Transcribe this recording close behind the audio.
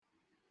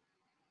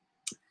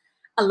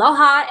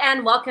Aloha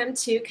and welcome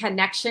to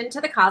Connection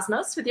to the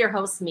Cosmos with your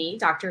host, me,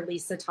 Dr.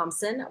 Lisa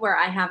Thompson, where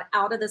I have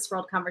out of this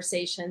world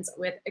conversations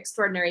with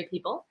extraordinary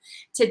people.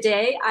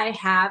 Today, I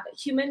have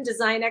human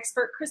design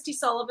expert Kristi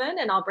Sullivan,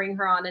 and I'll bring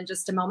her on in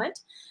just a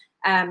moment.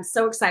 I'm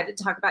so excited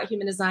to talk about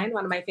human design,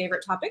 one of my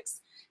favorite topics.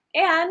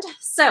 And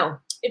so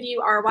if you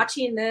are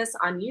watching this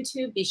on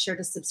YouTube, be sure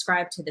to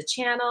subscribe to the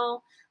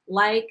channel,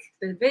 like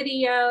the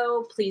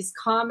video, please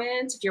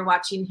comment. If you're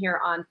watching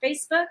here on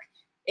Facebook,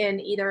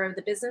 in either of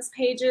the business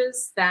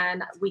pages,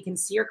 then we can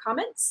see your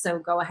comments. So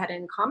go ahead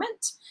and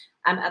comment.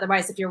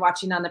 Otherwise, if you're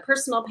watching on the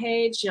personal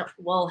page,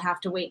 we'll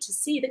have to wait to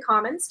see the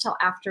comments till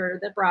after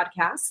the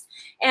broadcast.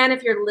 And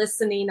if you're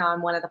listening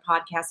on one of the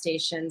podcast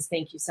stations,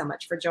 thank you so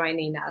much for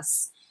joining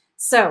us.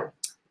 So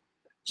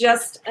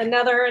just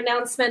another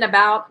announcement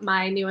about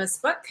my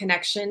newest book,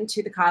 Connection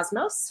to the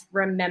Cosmos,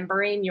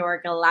 Remembering Your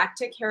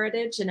Galactic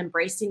Heritage and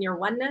Embracing Your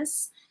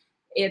Oneness.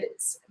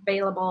 It's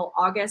available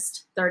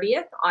August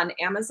 30th on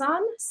Amazon,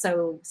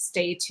 so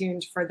stay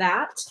tuned for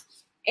that.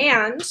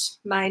 And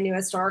my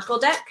newest Oracle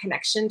deck,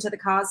 Connection to the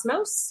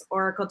Cosmos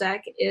Oracle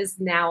deck, is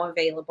now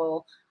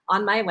available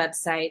on my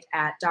website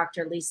at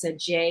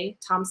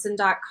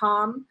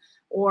drlisajthompson.com,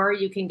 or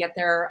you can get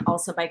there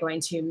also by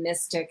going to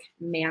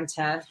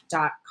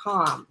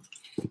mysticmanta.com.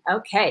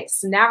 Okay,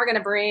 so now we're going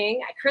to bring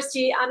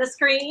Kristi on the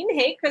screen.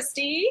 Hey,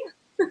 Kristi.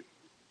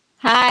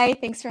 Hi,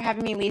 thanks for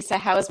having me, Lisa.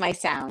 How is my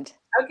sound?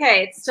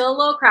 Okay, it's still a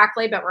little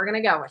crackly, but we're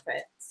going to go with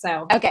it.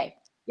 So, okay.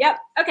 Yep.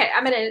 Okay,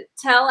 I'm going to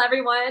tell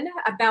everyone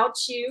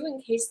about you in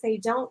case they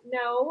don't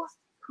know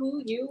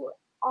who you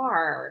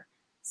are.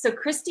 So,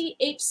 Kristi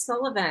H.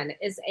 Sullivan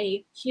is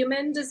a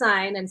human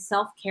design and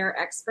self-care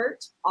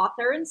expert,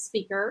 author, and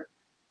speaker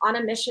on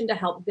a mission to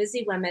help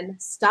busy women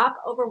stop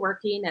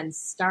overworking and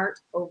start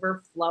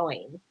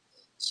overflowing.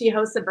 She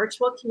hosts a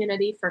virtual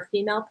community for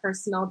female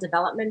personal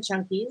development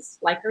junkies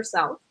like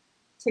herself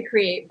to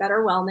create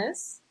better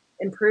wellness,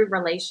 improve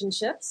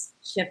relationships,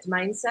 shift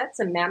mindsets,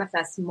 and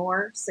manifest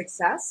more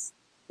success,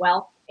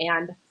 wealth,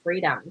 and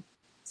freedom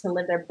to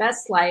live their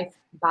best life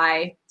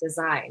by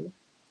design.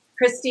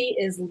 Kristi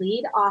is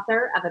lead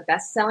author of a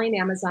best-selling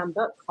Amazon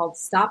book called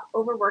Stop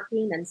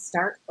Overworking and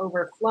Start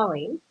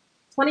Overflowing,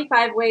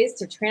 25 Ways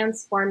to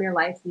Transform Your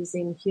Life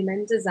Using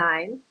Human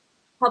Design,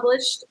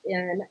 published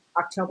in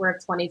October of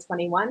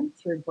 2021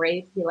 through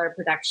Brave Healer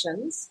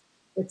Productions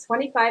with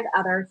 25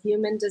 other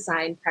human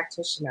design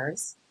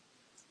practitioners.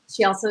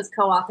 She also is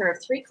co-author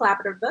of 3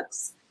 collaborative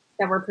books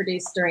that were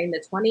produced during the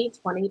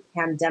 2020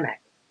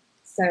 pandemic.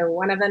 So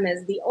one of them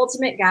is The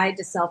Ultimate Guide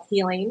to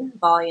Self-Healing,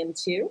 Volume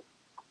 2,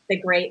 The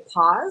Great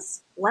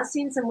Pause,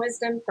 Blessings and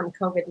Wisdom from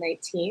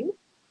COVID-19,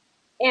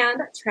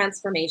 and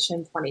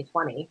Transformation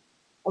 2020,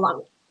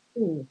 along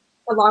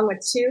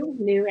with 2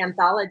 new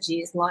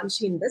anthologies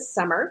launching this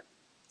summer,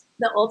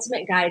 The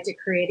Ultimate Guide to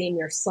Creating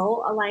Your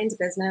Soul-Aligned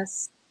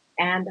Business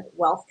and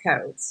Wealth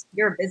Codes.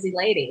 You're a busy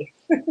lady.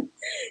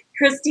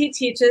 Kristi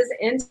teaches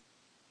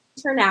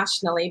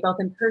internationally, both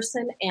in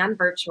person and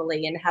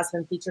virtually, and has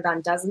been featured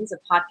on dozens of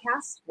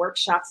podcasts,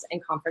 workshops,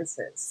 and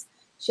conferences.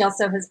 She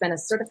also has been a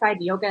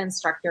certified yoga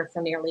instructor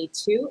for nearly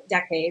 2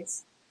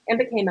 decades and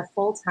became a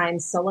full-time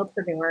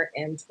solopreneur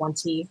in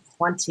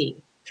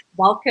 2020.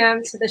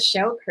 Welcome to the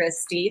show,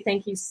 Kristi.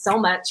 Thank you so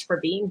much for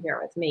being here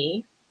with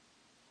me.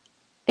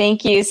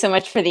 Thank you so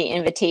much for the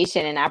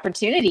invitation and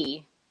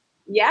opportunity.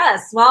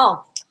 Yes,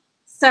 well,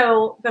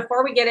 so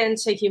before we get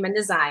into human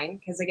design,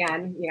 because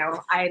again,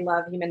 I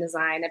love human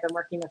design. I've been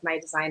working with my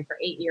design for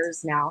 8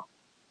 years now.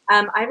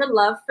 I would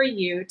love for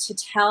you to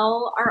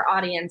tell our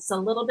audience a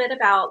little bit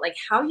about like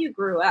how you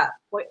grew up.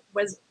 What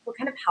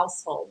kind of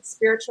household,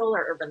 spiritual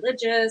or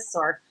religious,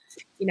 or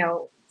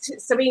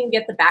so we can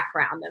get the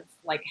background of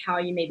like how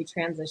you maybe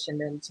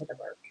transitioned into the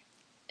work.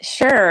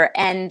 Sure,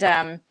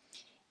 and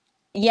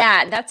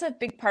yeah, that's a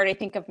big part, I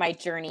think, of my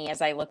journey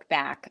as I look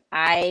back.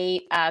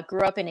 I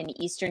grew up in an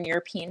Eastern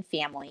European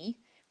family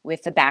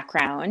with a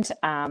background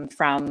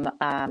from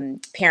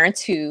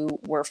parents who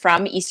were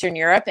from Eastern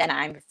Europe, and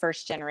I'm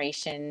first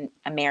generation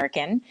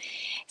American.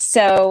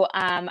 So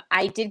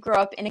I did grow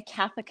up in a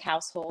Catholic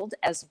household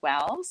as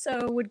well.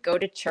 So would go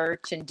to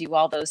church and do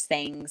all those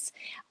things,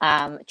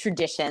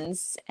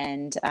 traditions.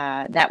 And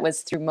that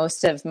was through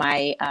most of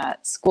my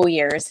school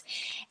years.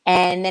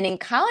 And then in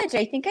college,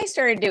 I think I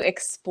started to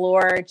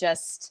explore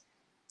just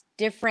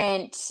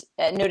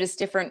notice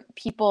different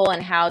people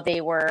and how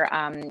they were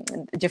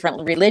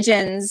different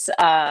religions,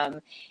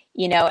 and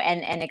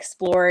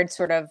explored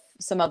sort of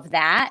some of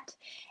that.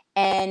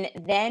 And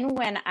then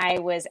when I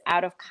was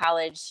out of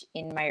college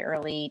in my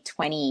early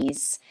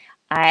 20s,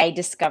 I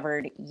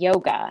discovered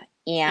yoga.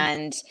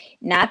 And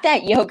not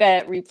that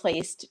yoga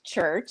replaced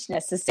church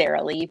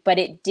necessarily, but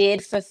it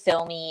did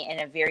fulfill me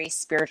in a very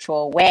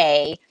spiritual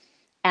way.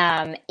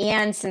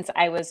 And since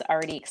I was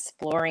already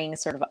exploring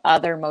sort of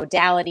other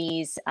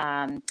modalities,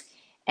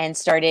 and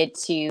started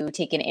to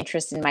take an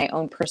interest in my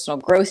own personal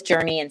growth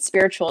journey and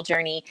spiritual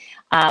journey,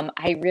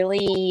 I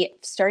really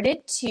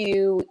started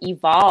to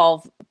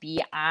evolve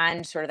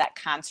beyond sort of that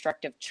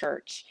construct of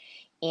church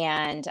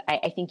And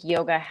I think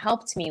yoga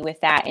helped me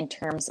with that in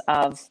terms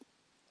of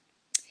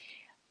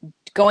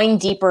going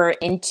deeper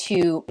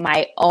into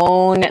my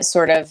own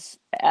sort of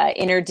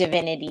inner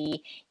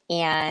divinity.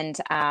 And,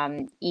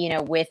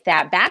 with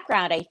that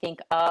background, I think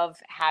of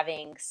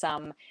having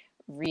some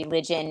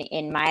religion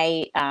in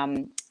my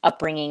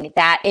upbringing,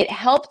 that it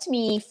helped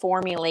me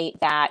formulate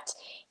that,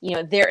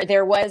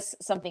 there was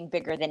something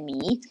bigger than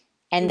me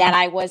and that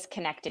I was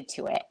connected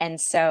to it. And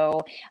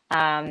so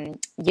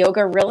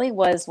yoga really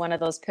was one of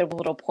those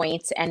pivotal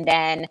points. And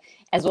then,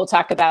 as we'll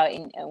talk about,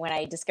 when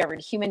I discovered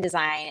human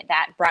design,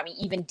 that brought me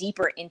even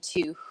deeper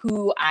into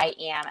who I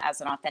am as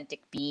an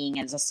authentic being,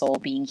 as a soul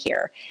being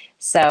here.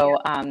 So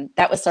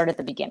that was sort of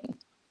the beginning.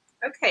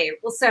 Okay.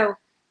 Well, so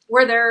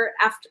were there,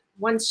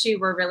 once you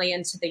were really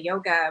into the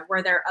yoga,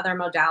 were there other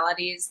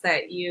modalities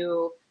that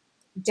you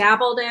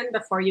dabbled in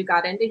before you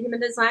got into human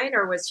design,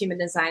 or was human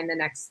design the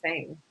next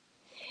thing?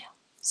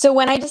 So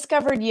when I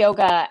discovered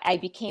yoga, I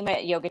became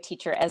a yoga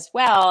teacher as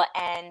well.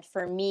 And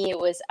for me, it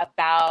was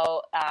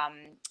about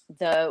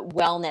the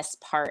wellness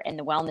part and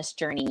the wellness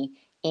journey,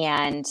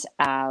 and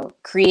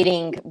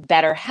creating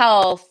better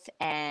health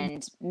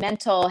and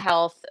mental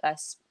health,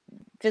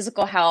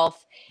 physical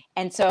health.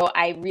 And so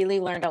I really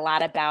learned a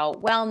lot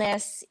about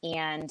wellness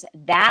and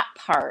that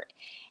part.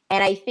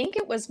 And I think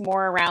it was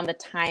more around the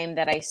time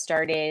that I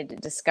started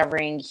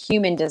discovering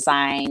human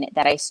design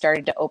that I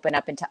started to open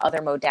up into other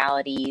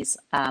modalities,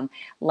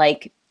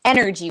 like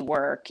energy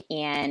work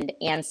and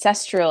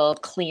ancestral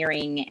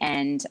clearing,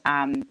 and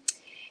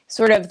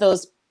sort of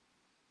those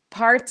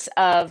parts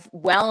of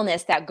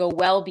wellness that go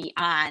well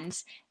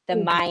beyond the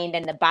mind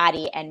and the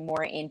body and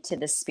more into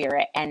the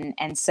spirit.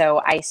 And so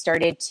I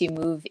started to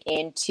move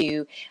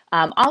into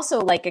also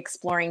like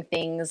exploring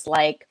things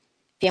like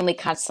family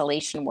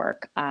constellation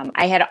work.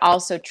 I had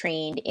also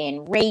trained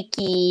in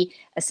Reiki,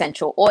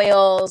 essential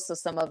oils. So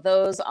some of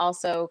those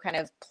also kind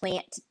of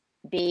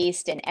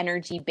plant-based and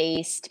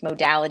energy-based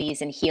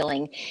modalities and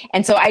healing.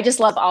 And so I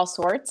just love all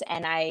sorts.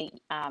 And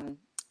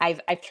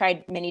I've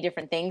tried many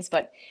different things,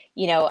 but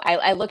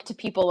I look to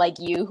people like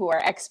you who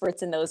are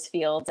experts in those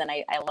fields, and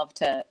I love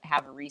to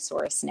have a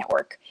resource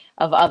network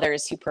of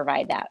others who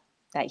provide that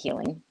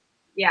healing.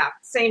 Yeah,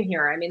 same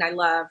here. I mean, I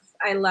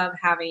love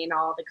having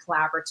all the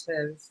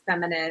collaborative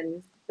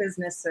feminine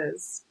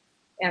businesses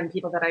and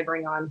people that I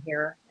bring on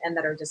here and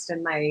that are just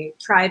in my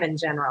tribe in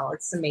general.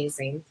 It's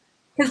amazing.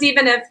 Because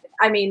even if,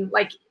 I mean,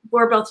 like,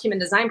 we're both human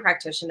design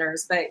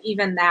practitioners, but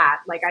even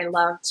that, like, I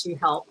love to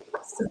help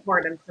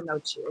support and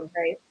promote you,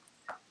 right?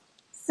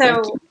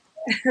 So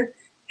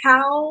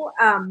how,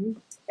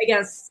 I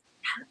guess,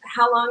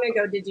 how long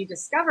ago did you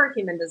discover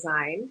human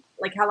design?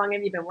 Like, how long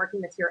have you been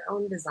working with your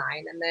own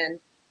design? And then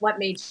what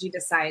made you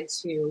decide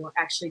to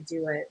actually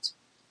do it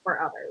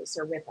for others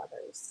or with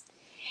others?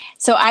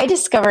 So I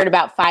discovered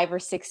about 5 or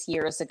 6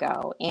 years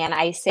ago, and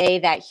I say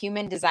that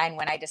human design,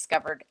 when I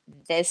discovered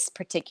this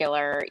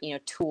particular,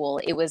 tool,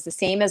 it was the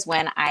same as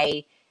when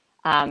I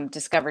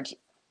discovered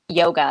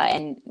yoga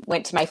and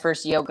went to my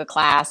first yoga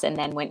class, and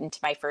then went into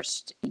my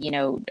first,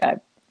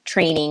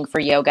 training for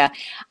yoga.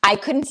 I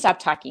couldn't stop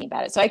talking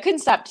about it. So I couldn't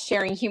stop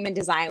sharing human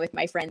design with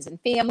my friends and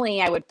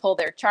family. I would pull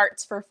their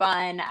charts for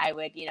fun. I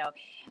would,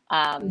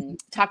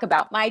 talk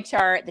about my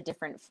chart, the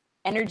different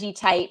energy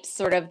types,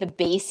 sort of the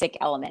basic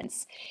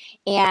elements.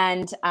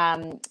 And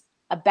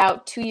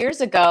about 2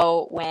 years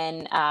ago,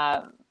 when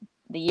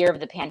the year of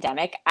the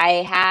pandemic,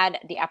 I had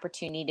the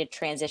opportunity to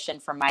transition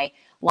from my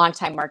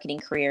longtime marketing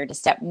career to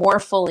step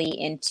more fully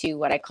into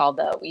what I call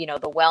the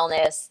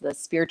wellness, the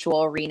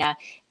spiritual arena,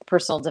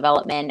 personal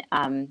development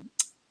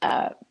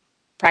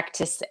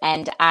practice.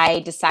 And I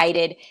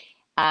decided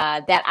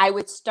that I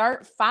would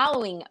start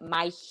following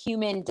my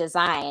human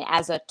design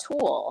as a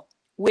tool,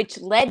 which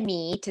led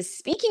me to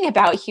speaking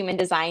about human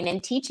design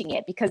and teaching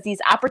it, because these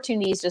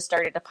opportunities just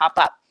started to pop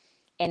up.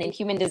 And in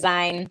human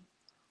design,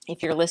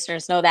 if your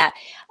listeners know that,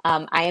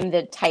 I am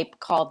the type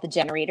called the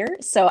generator.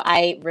 So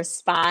I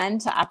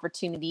respond to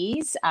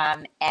opportunities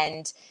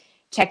and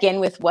check in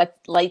with what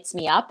lights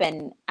me up.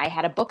 And I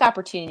had a book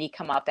opportunity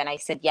come up, and I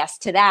said yes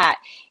to that.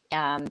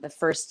 The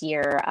first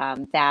year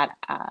that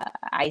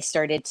I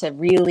started to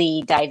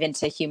really dive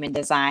into human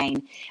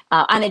design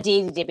on a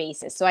day-to-day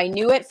basis. So I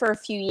knew it for a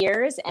few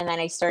years, and then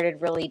I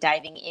started really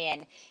diving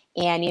in.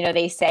 And,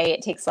 they say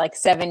it takes like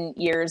 7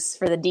 years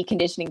for the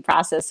deconditioning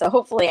process. So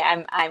hopefully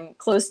I'm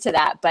close to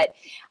that, but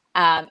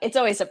it's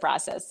always a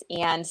process.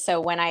 And so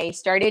when I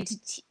started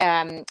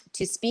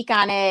to speak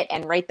on it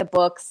and write the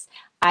books,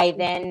 I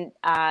then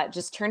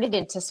just turned it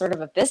into sort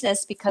of a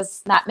business,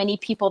 because not many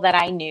people that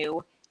I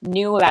knew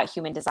about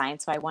human design.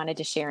 So I wanted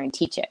to share and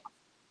teach it.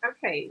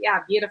 Okay. Yeah.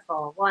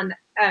 Beautiful. Well,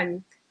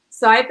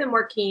 so I've been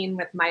working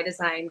with my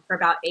design for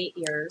about 8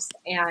 years,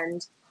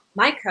 and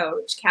my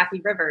coach,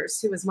 Kathy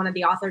Rivers, who was one of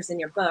the authors in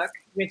your book,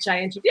 which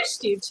I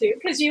introduced you to,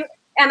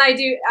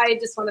 I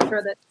just want to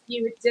throw that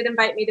you did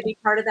invite me to be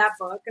part of that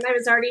book. And I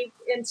was already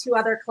in 2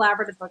 other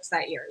collaborative books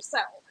that year. So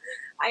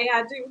I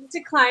had to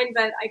decline,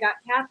 but I got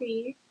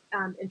Kathy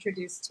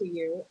introduced to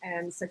you.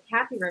 And so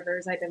Kathy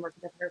Rivers, I've been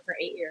working with her for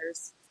 8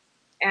 years.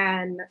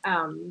 And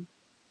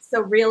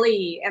So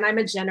really, and I'm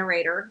a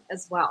generator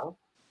as well.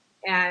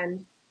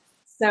 And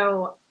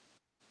so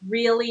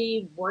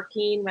really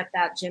working with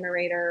that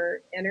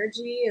generator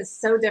energy is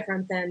so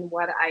different than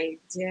what I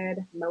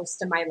did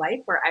most of my life,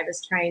 where I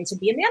was trying to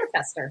be a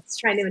manifester,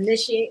 trying to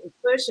initiate and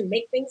push and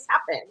make things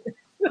happen.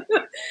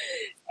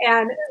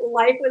 And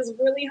life was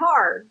really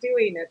hard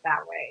doing it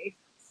that way.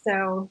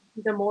 So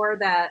the more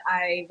that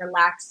I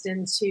relaxed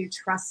into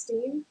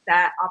trusting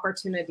that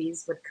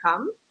opportunities would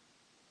come,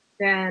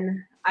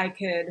 then I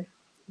could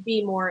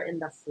be more in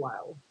the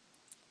flow.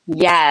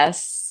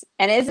 Yes.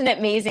 And isn't it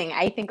amazing?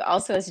 I think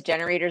also as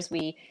generators,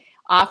 we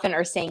often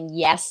are saying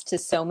yes to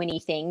so many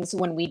things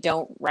when we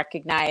don't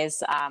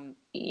recognize,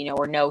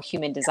 or know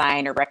human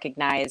design, or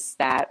recognize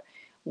that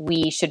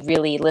we should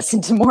really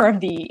listen to more of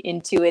the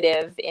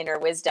intuitive inner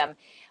wisdom.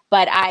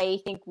 But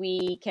I think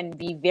we can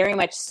be very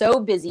much so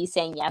busy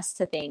saying yes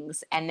to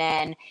things, and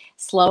then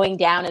slowing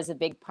down is a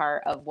big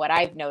part of what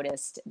I've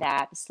noticed,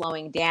 that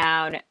slowing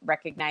down,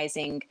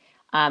 recognizing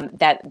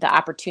that the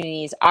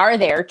opportunities are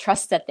there,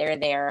 trust that they're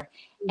there,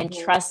 and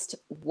Mm-hmm. trust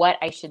what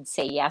I should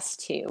say yes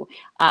to.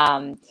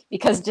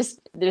 Because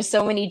just there's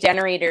so many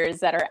generators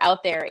that are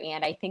out there.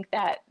 And I think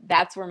that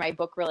that's where my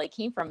book really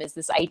came from, is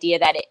this idea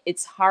that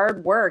it's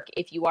hard work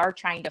if you are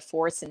trying to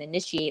force and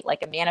initiate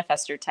like a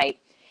manifestor type.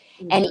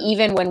 Mm-hmm. And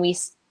even when we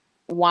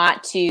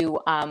want to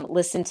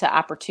listen to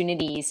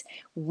opportunities,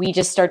 we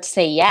just start to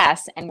say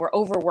yes, and we're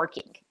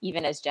overworking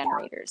even as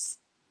generators.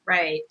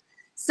 Right.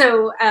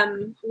 So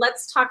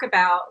let's talk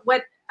about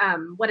what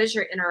is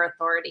your inner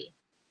authority?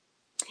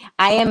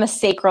 I am a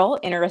sacral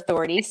inner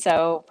authority,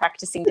 so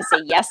practicing to say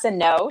yes and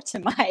no to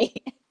my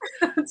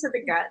To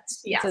the gut.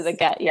 Yes. to the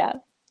gut. Yeah.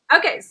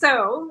 Okay.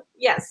 So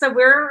yes. So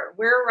we're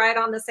right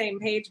on the same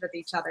page with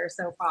each other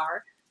so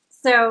far.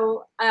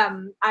 So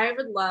I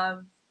would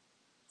love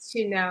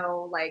to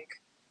know, like,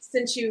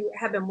 since you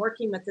have been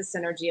working with this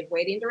energy of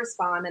waiting to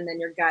respond, and then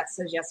your gut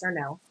says yes or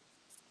no,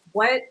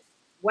 what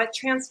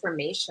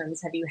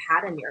transformations have you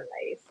had in your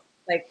life,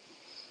 like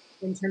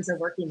in terms of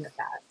working with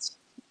that?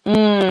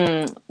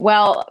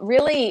 Well,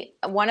 really,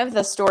 one of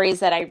the stories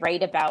that I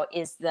write about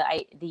is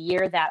the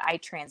year that I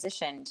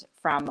transitioned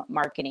from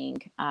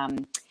marketing.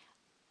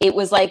 It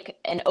was like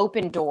an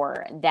open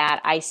door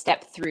that I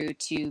stepped through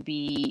to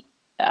be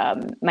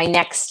my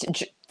next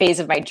phase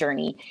of my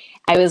journey.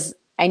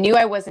 I knew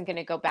I wasn't going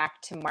to go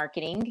back to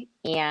marketing,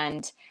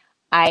 and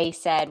I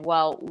said,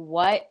 well,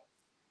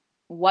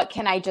 what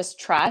can I just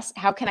trust?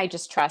 How can I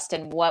just trust,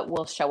 and what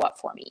will show up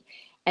for me?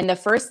 And the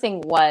first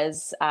thing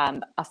was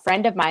a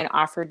friend of mine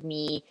offered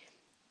me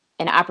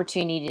an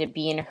opportunity to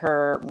be in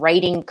her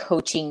writing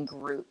coaching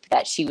group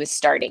that she was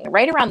starting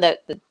right around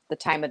the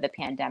time of the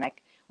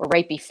pandemic, or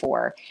right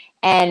before.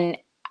 And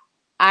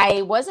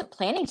I wasn't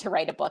planning to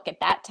write a book at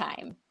that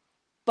time,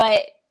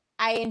 but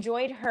I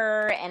enjoyed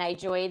her, and I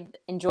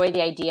enjoyed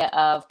the idea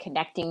of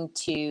connecting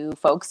to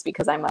folks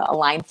because I'm a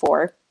line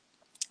 4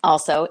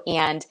 also.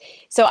 And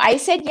so I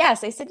said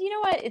yes. I said, you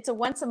know what? It's a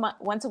once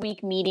a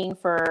week meeting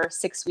for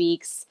 6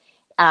 weeks.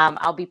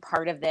 I'll be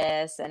part of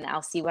this, and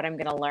I'll see what I'm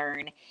going to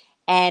learn.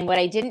 And what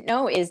I didn't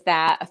know is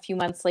that a few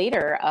months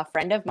later, a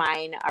friend of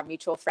mine, our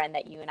mutual friend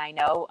that you and I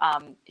know,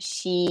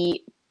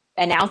 she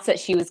announced that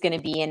she was going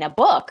to be in a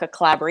book, a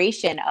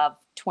collaboration of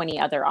 20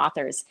 other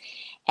authors.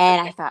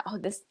 And I thought, oh,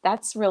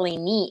 that's really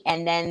neat.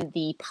 And then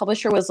the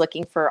publisher was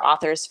looking for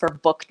authors for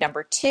book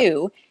number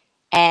 2.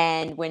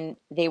 And when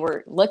they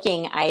were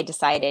looking, I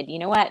decided, you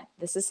know what,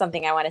 this is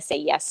something I want to say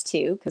yes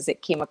to, because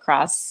it came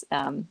across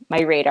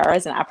my radar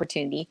as an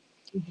opportunity.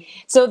 Mm-hmm.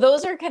 So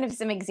those are kind of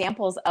some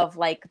examples of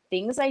like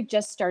things I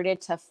just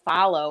started to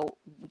follow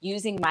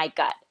using my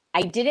gut.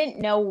 I didn't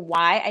know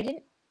why.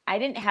 I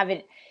didn't have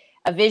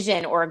a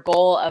vision or a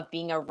goal of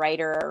being a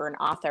writer or an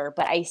author,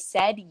 but I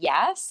said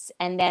yes.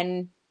 And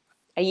then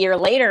a year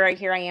later,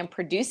 here I am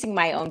producing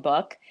my own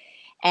book,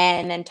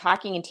 and then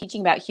talking and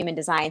teaching about human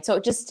design. So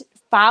just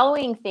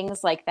following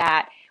things like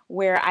that,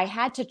 where I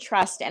had to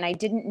trust, and I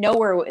didn't know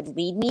where it would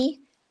lead me,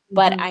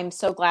 but I'm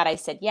so glad I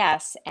said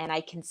yes. And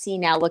I can see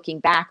now, looking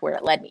back, where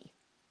it led me.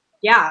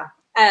 Yeah.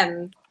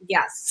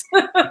 Yes.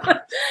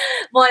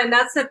 Well, and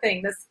that's the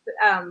thing,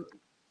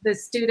 the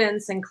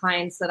students and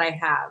clients that I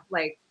have,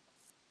 like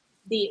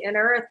the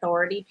inner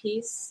authority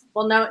piece,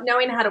 well,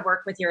 knowing how to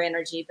work with your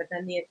energy, but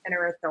then the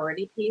inner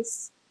authority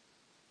piece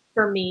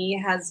for me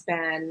has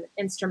been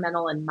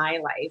instrumental in my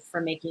life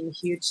for making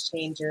huge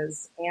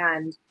changes.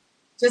 And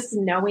just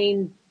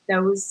knowing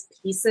those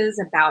pieces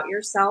about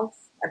yourself,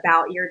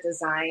 about your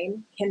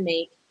design, can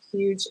make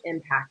huge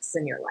impacts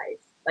in your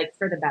life, like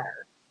for the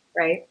better,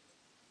 right?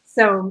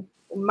 So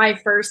my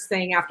first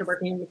thing after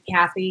working with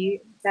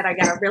Kathy that I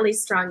got a really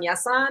strong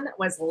yes on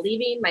was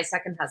leaving my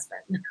second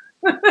husband.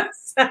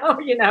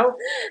 So,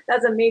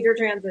 that's a major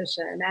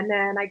transition. And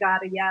then I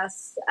got a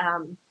yes.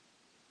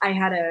 I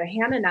had a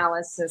hand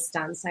analysis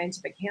done,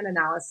 scientific hand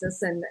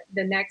analysis. And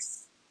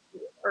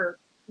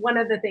one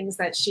of the things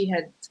that she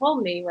had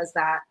told me was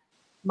that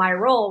my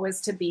role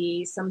was to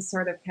be some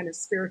sort of kind of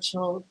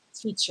spiritual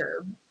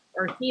teacher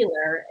or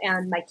healer.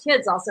 And my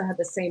kids also had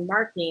the same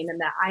marking, and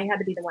that I had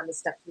to be the one to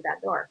step through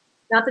that door.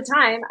 Now, at the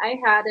time, I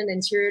had an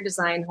interior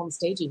design home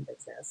staging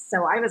business.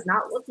 So I was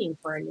not looking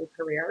for a new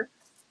career,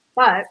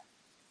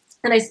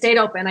 and I stayed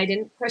open. I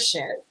didn't push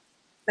it.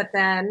 But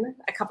then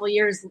a couple of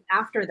years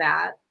after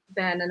that,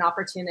 then an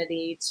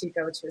opportunity to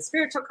go to a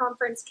spiritual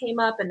conference came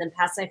up, and then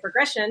past life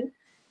regression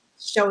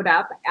showed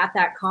up at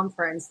that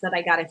conference that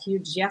I got a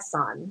huge yes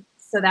on.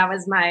 So that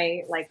was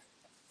my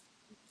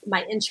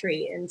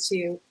entry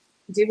into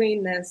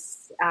doing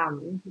this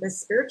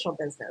spiritual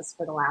business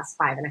for the last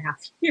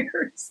 5.5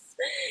 years.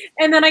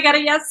 And then I got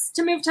a yes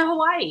to move to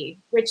Hawaii,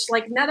 which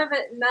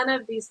none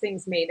of these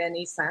things made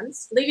any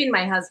sense. Leaving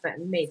my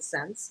husband made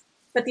sense,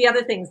 but the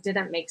other things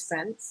didn't make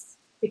sense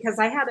because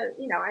I had a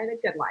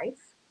good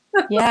life.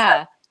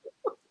 Yeah.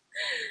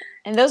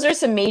 And those are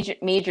some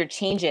major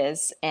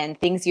changes and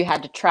things you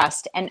had to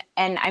trust. And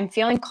I'm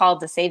feeling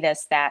called to say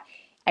this, that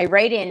I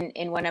write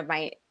in one of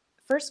my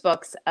first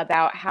books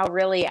about how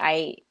really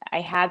I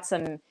had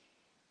some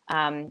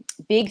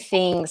big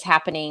things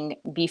happening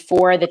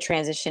before the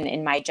transition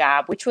in my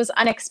job, which was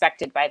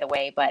unexpected, by the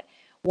way. But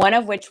one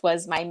of which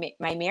was my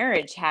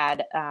marriage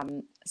had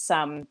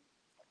some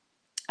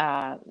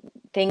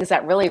things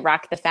that really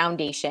rocked the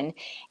foundation.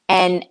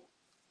 And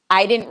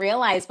I didn't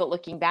realize, but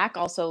looking back,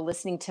 also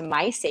listening to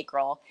my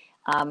sacral,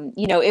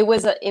 it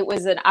was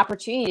an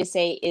opportunity to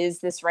say, is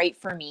this right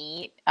for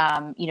me?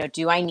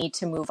 Do I need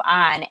to move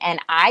on? And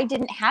I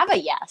didn't have a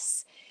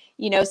yes,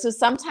 so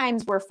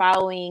sometimes we're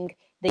following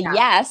the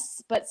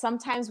yes, but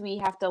sometimes we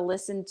have to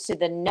listen to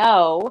the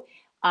no.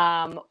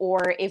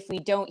 Or if we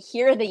don't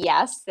hear the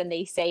yes, then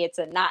they say it's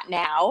a not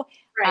now.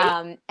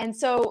 Right. And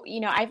so,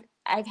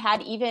 I've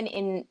had, even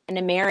in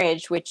a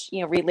marriage, which,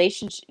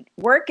 relationship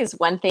work is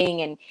one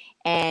thing,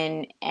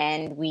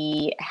 and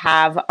we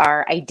have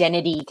our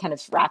identity kind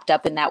of wrapped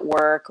up in that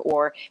work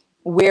or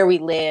where we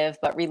live,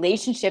 but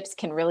relationships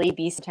can really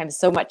be sometimes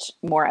so much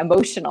more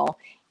emotional.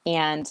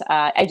 And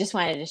I just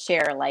wanted to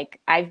share,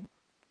 I've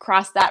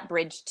crossed that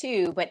bridge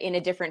too, but in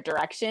a different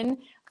direction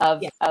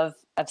of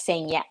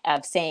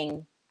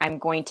saying I'm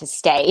going to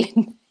stay.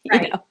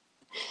 Right.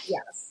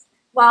 Yes.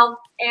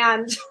 Well,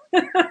 and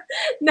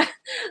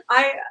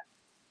I,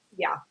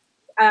 yeah.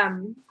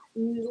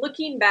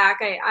 Looking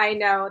back, I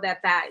know that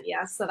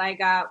yes that I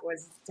got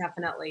was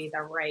definitely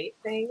the right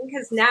thing,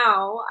 because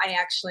now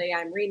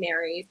I'm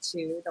remarried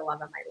to the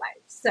love of my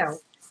life. So,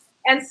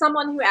 and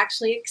someone who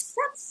actually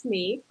accepts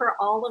me for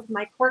all of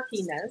my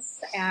quirkiness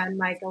and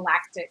my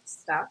galactic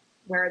stuff,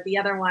 where the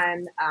other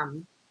one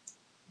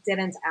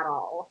didn't at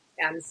all.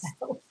 And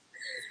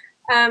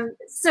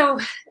so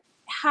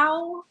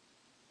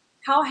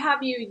how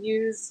have you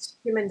used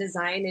human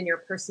design in your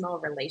personal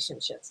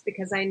relationships?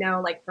 Because I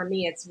know, for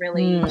me, it's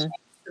really changed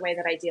the way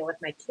that I deal with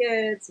my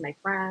kids, my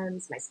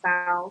friends, my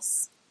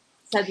spouse.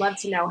 So I'd love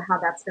to know how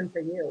that's been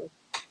for you.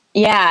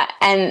 Yeah,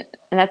 and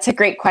that's a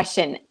great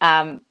question.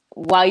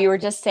 While you were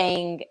just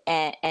saying,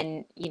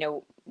 and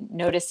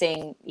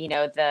noticing,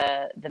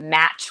 the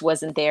match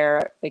wasn't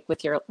there,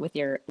 with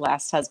your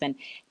last husband,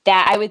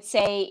 that I would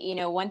say,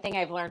 one thing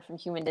I've learned from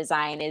human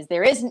design is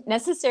there isn't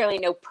necessarily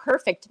no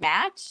perfect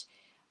match.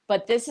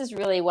 But this is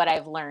really what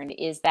I've learned,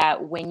 is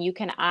that when you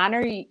can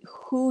honor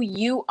who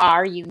you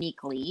are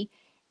uniquely,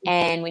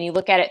 and when you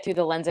look at it through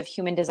the lens of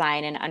human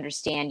design and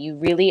understand you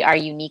really are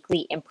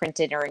uniquely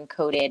imprinted or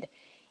encoded,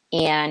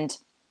 and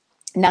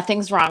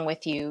nothing's wrong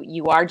with you,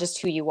 you are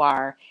just who you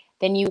are,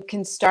 then you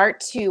can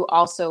start to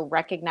also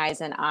recognize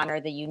and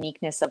honor the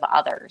uniqueness of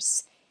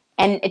others.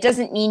 And it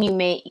doesn't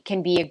mean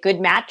can be a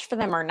good match for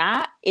them or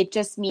not. It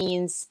just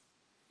means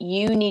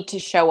you need to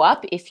show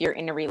up, if you're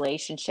in a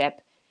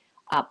relationship,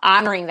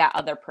 honoring that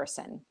other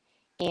person.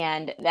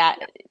 And that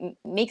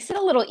makes it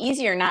a little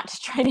easier not to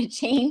try to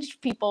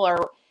change people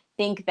or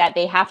think that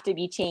they have to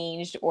be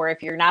changed, or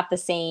if you're not the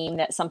same,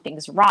 that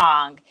something's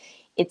wrong.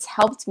 It's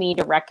helped me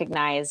to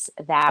recognize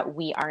that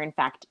we are in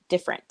fact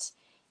different,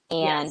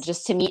 and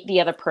just to meet the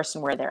other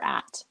person where they're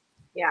at.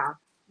 Yeah.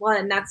 Well,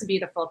 and that's a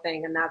beautiful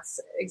thing. And that's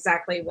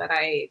exactly what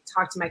I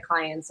talk to my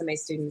clients and my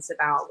students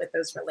about with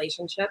those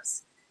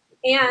relationships.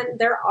 And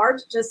there are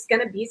just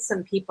going to be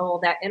some people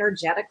that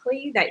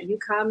energetically that you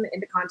come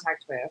into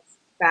contact with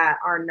that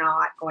are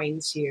not going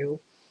to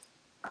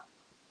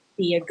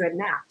be a good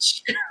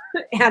match.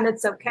 And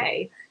it's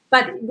okay.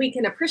 But we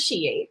can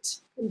appreciate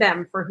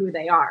them for who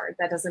they are.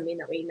 That doesn't mean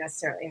that we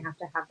necessarily have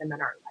to have them in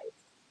our life.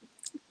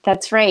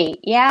 That's right.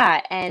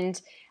 Yeah.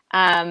 And,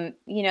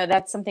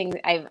 that's something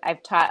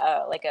I've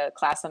taught, like a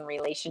class on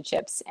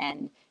relationships,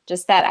 and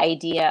just that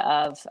idea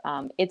of,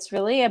 it's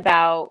really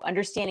about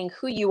understanding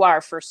who you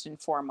are first and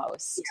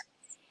foremost.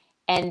 Yes.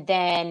 And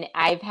then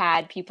I've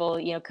had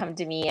people, come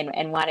to me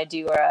and want to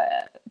do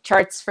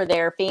charts for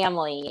their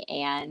family,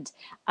 and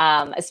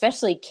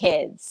especially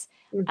kids.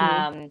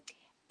 Mm-hmm.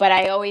 But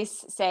I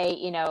always say,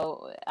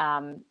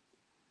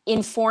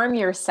 inform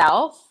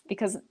yourself,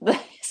 because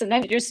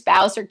sometimes your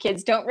spouse or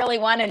kids don't really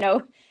want to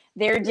know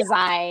their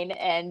design.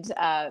 And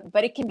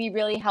but it can be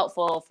really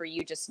helpful for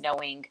you just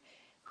knowing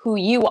who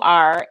you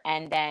are,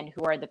 and then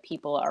who are the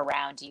people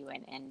around you.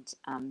 And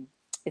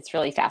it's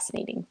really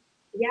fascinating.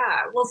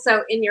 Yeah. Well,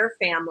 so in your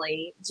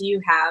family, do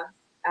you have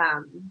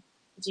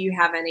Do you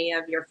have any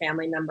of your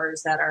family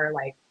members that are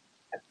like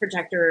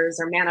projectors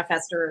or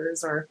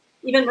manifestors or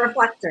even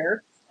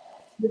reflector,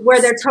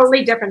 where they're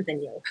totally different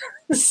than you?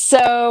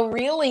 So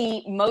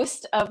really,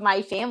 most of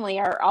my family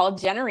are all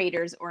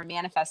generators or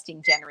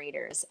manifesting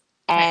generators.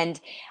 Okay.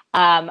 And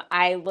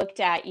I looked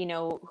at,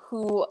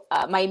 who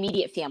my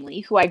immediate family,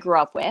 who I grew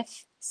up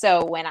with.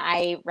 So when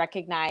I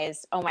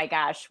recognized, oh my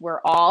gosh,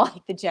 we're all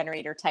like the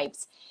generator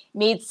types,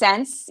 made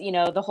sense.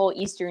 The whole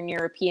Eastern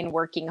European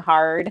working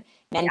hard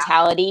Yeah.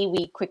 mentality,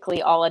 we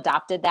quickly all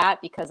adopted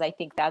that because I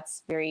think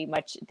that's very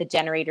much the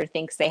generator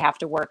thinks they have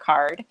to work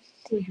hard.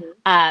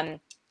 Mm-hmm.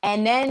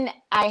 And then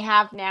I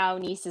have now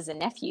nieces and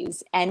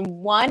nephews, and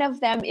one of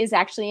them is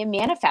actually a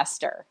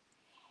manifester.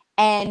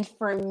 And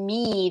for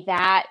me,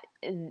 that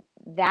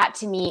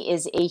to me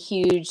is a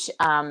huge,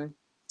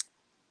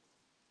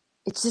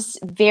 it's just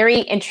very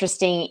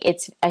interesting.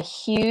 It's a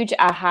huge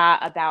aha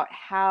about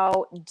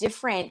how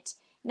different,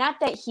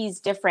 not that he's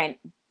different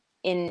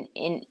in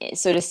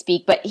so to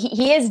speak, but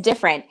he is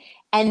different,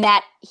 and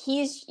that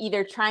he's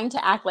either trying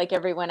to act like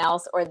everyone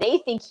else or they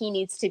think he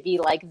needs to be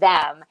like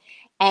them.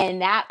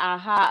 And that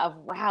aha of,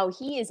 wow,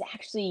 he is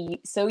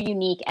actually so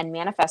unique, and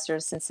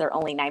manifestors, since they're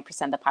only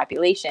 9% of the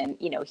population,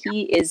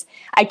 he is,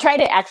 I try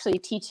to actually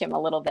teach him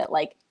a little bit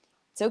like,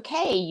 it's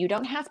okay. You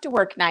don't have to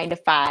work 9 to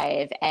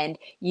 5 and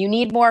you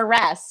need more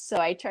rest. So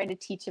I try to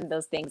teach him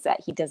those things,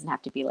 that he doesn't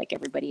have to be like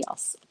everybody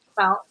else.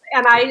 Well,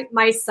 and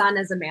my son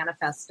is a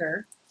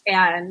manifester,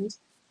 and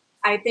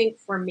I think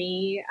for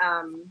me,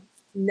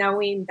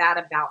 knowing that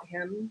about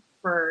him,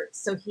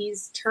 so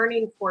he's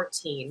turning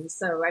 14.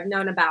 So I've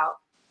known about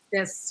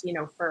this,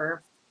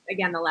 for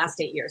again the last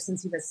 8 years,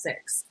 since he was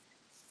 6.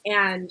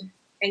 And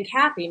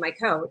Kathy, my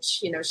coach,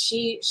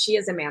 she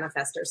is a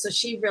manifester, so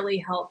she really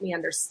helped me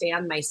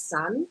understand my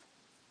son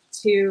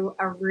to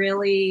a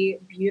really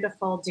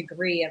beautiful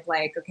degree of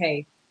like,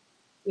 okay,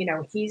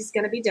 he's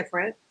going to be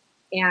different.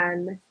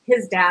 And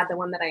his dad, the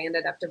one that I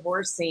ended up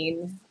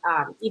divorcing,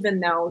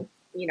 even though,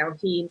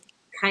 he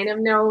kind of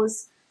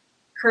knows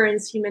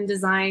Curran's human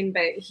design,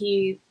 but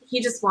he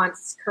just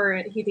wants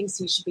Curran. He thinks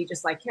he should be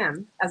just like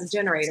him as a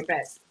generator,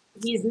 but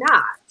he's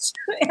not.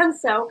 And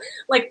so,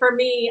 like, for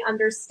me,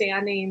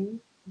 understanding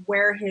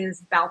where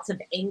his bouts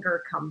of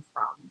anger come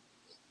from,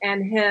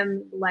 and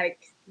him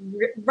like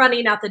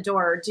running out the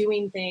door,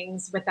 doing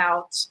things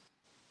without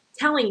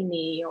telling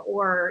me,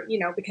 or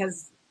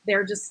because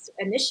they're just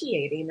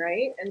initiating,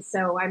 right? And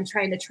so I'm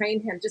trying to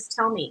train him, just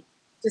tell me,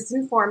 just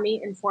inform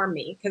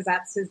me, because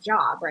that's his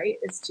job, right?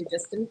 Is to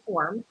just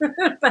inform.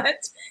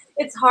 But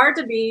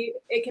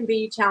it can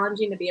be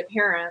challenging to be a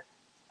parent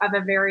of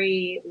a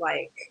very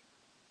like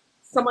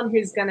someone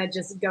who's going to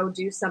just go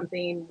do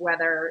something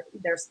whether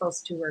they're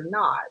supposed to or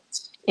not.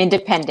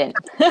 Independent.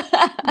 Yeah,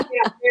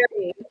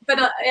 very.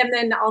 But and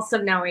then also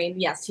knowing,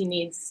 yes, he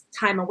needs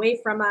time away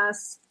from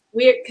us.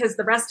 Because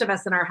the rest of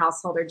us in our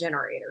household are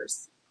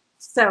generators.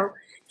 So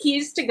he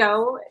used to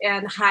go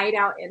and hide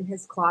out in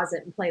his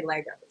closet and play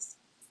Legos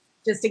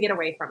just to get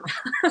away from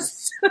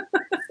us.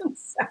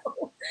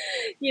 So,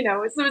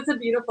 so it's a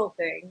beautiful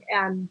thing.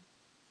 And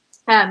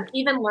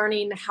even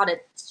learning how to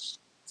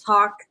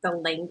talk the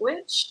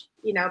language,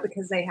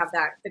 because they have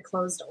the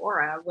closed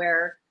aura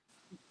where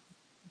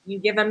you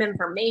give them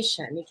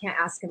information. You can't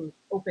ask them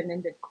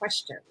open-ended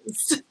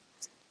questions,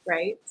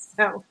 right?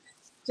 So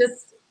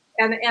just,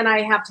 and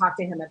I have talked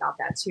to him about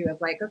that too,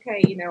 of like,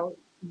 okay,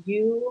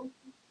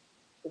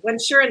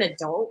 once you're an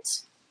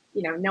adult,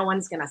 no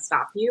one's going to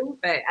stop you.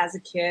 But as a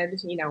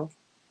kid,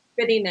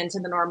 fitting into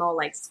the normal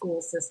like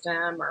school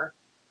system, or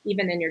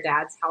even in your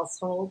dad's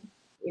household,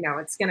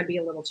 it's going to be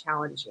a little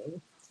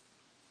challenging.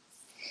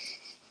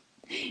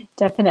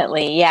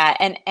 Definitely. Yeah.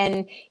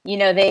 And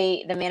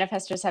the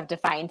manifestors have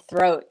defined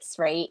throats,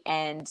 right?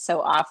 And so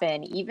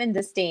often, even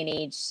this day and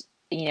age,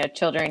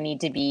 children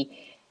need to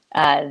be,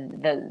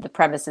 the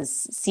premise is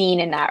seen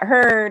and not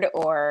heard,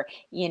 or,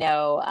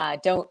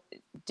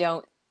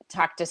 don't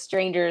talk to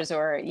strangers,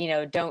 or,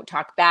 don't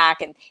talk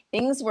back, and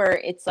things where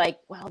it's like,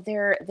 well,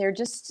 they're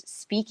just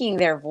speaking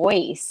their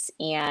voice,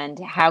 and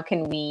how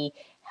can we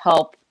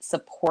help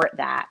support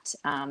that?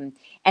 And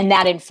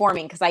that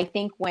informing, because I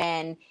think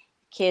when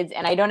kids,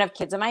 and I don't have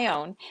kids of my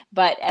own,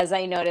 but as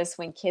I notice,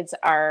 when kids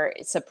are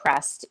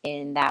suppressed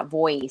in that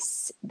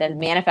voice, the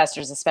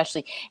manifestors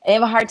especially, they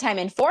have a hard time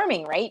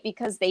informing, right?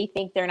 Because they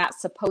think they're not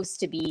supposed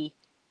to be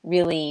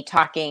really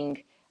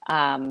talking,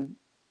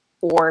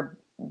 or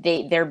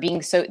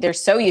they're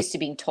so used to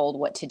being told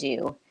what to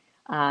do,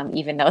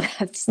 even though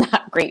that's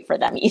not great for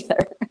them either.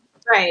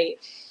 Right.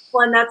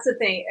 Well, and that's the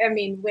thing. I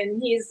mean,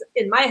 when he's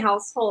in my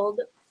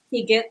household,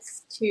 he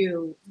gets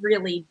to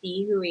really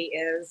be who he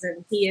is,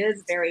 and he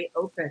is very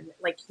open.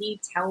 Like,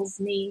 he tells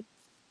me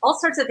all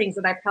sorts of things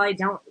that I probably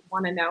don't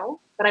want to know,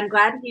 but I'm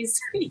glad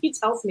he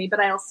tells me. But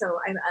I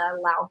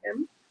allow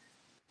him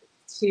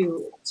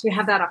to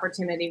have that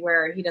opportunity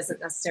where he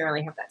doesn't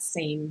necessarily have that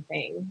same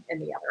thing in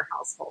the other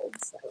household.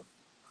 So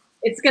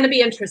it's going to be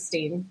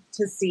interesting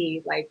to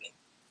see like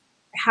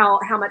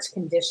how much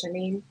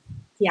conditioning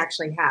he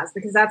actually has,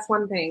 because that's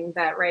one thing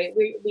that, right,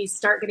 we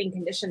start getting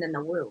conditioned in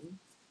the womb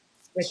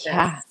with this.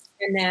 Yeah.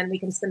 And then we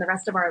can spend the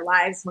rest of our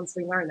lives, once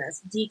we learn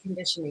this,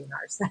 deconditioning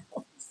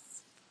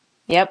ourselves.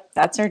 Yep.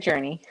 That's our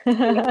journey.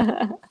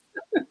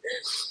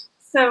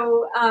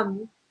 So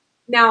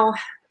now,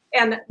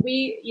 and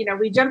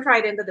we jumped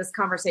right into this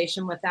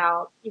conversation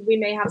without, we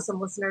may have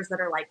some listeners that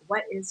are like,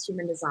 what is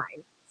human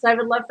design? So I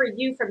would love for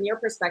you, from your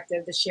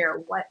perspective, to share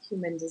what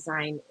human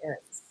design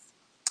is.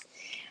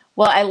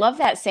 Well, I love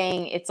that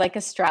saying. It's like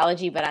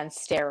astrology, but on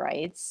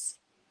steroids.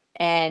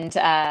 And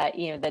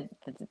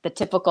the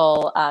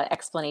typical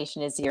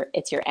explanation is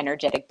it's your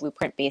energetic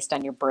blueprint based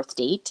on your birth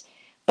date.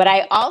 But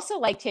I also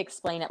like to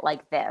explain it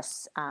like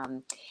this,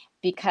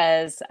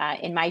 because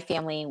in my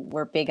family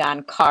we're big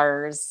on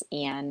cars,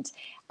 and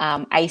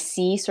I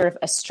see sort of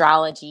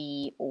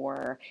astrology,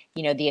 or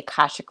the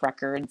Akashic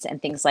records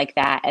and things like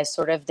that, as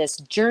sort of this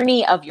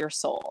journey of your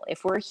soul.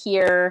 If we're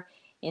here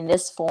in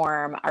this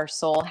form, our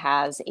soul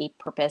has a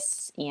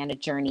purpose and a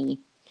journey.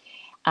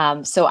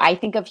 So I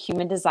think of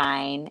human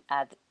design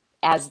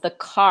as the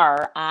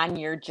car on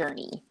your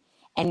journey.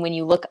 And when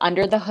you look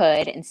under the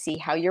hood and see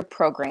how you're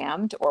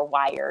programmed or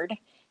wired,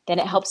 then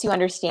it helps you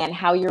understand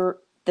how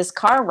this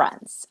car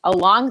runs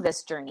along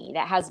this journey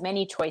that has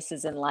many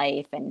choices in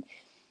life, and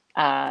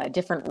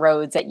different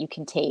roads that you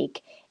can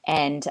take.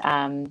 And,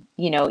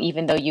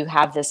 even though you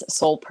have this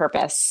soul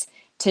purpose,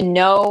 to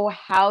know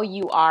how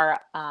you are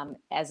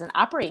as an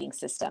operating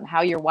system,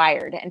 how you're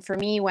wired. And for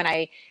me, when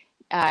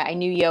I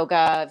knew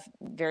yoga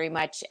very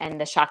much, and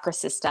the chakra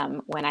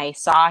system, when I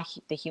saw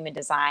the human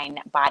design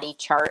body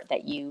chart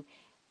that you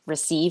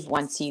receive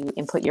once you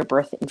input your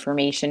birth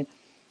information,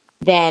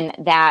 then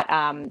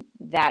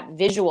that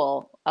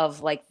visual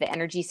of like the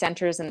energy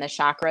centers and the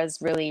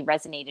chakras really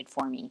resonated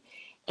for me.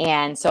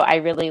 And so I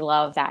really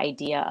love that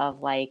idea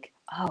of like,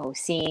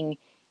 seeing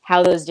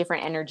how those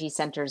different energy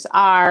centers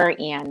are,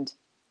 and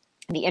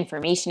the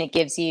information it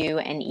gives you,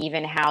 and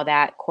even how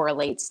that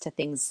correlates to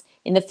things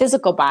in the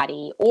physical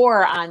body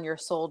or on your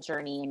soul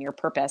journey and your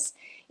purpose.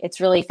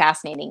 It's really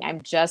fascinating.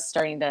 I'm just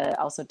starting to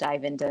also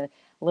dive into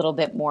a little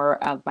bit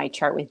more of my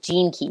chart with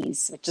gene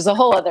keys, which is a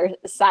whole other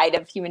side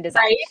of human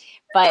design.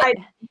 Right. But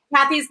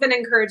Kathy's been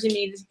encouraging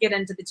me to get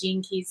into the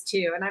gene keys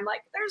too. And I'm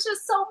like, there's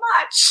just so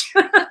much.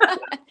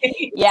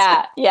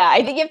 yeah.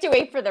 I think you have to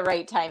wait for the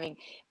right timing.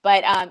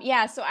 But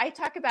so I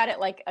talk about it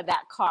like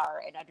that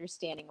car, and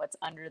understanding what's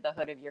under the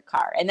hood of your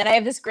car. And then I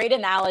have this great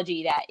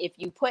analogy that if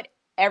you put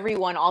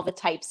all the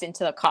types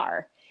into the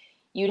car,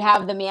 you'd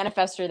have the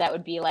manifester that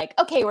would be like,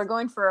 okay, we're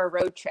going for a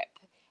road trip.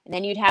 And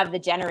then you'd have the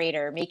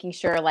generator making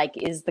sure, like,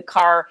 is the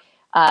car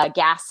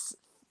gas,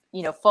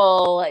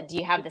 full? Do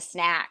you have the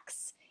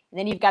snacks? And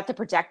then you've got the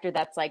projector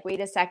that's like,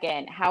 wait a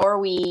second, how are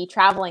we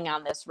traveling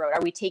on this road?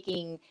 Are we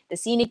taking the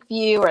scenic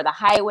view or the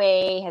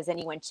highway? Has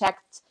anyone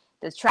checked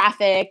the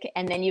traffic?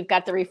 And then you've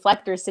got the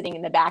reflector sitting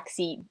in the back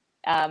seat,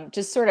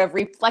 just sort of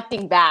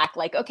reflecting back,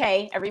 like,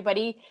 okay,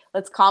 everybody,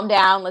 let's calm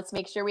down. Let's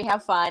make sure we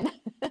have fun.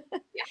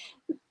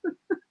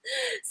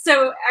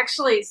 So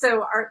actually,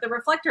 the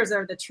reflectors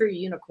are the true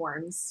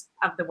unicorns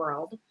of the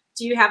world.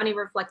 Do you have any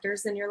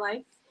reflectors in your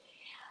life?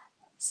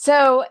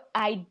 So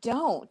I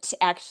don't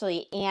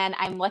actually, and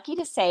I'm lucky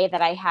to say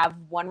that I have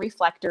one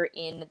reflector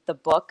in the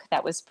book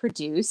that was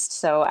produced.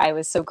 So I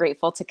was so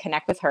grateful to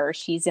connect with her.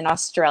 She's in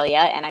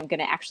Australia, and I'm going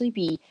to actually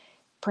be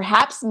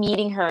perhaps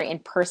meeting her in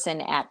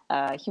person at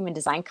a human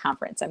design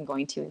conference I'm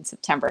going to in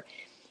September,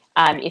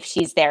 if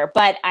she's there.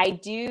 But I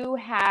do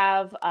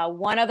have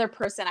one other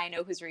person I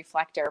know who's a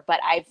reflector,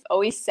 but I've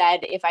always said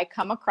if I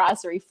come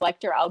across a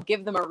reflector, I'll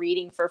give them a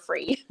reading for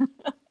free.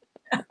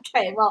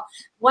 Okay, well,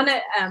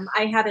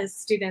 I had a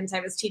student. I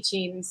was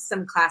teaching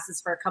some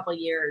classes for a couple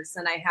years,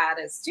 and I had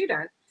a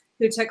student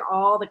who took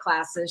all the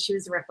classes. She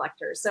was a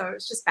reflector, so it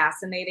was just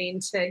fascinating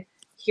to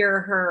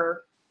hear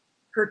her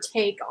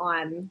take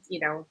on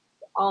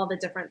all the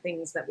different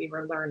things that we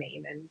were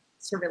learning, and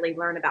to really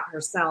learn about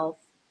herself,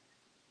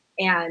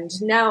 and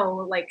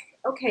know, like,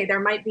 okay, there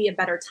might be a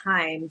better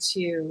time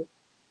to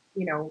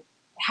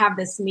have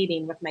this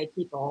meeting with my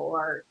people,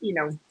 or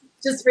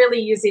just really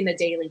using the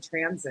daily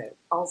transit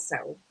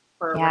also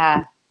for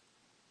Yeah.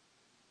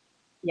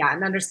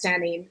 And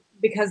understanding,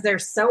 because they're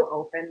so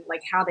open,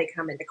 like how they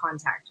come into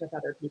contact with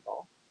other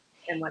people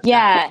and what.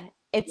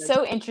 It's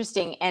so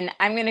interesting. And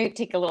I'm going to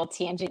take a little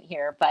tangent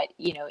here, but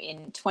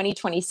in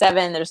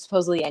 2027, there's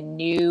supposedly a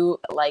new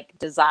like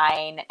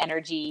design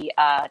energy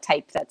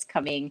type that's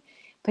coming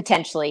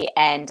potentially.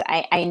 And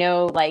I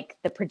know like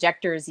the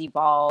projectors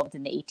evolved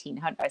in the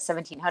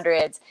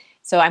 1700s.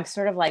 So I'm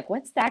sort of like,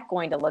 what's that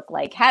going to look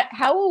like?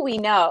 How will we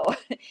know?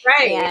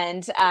 Right.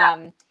 And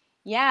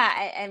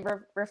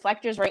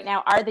reflectors right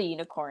now are the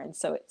unicorns.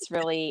 So it's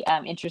really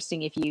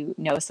interesting if you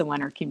know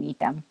someone or can meet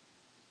them.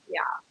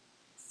 Yeah.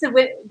 So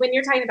when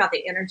you're talking about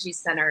the energy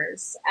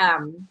centers,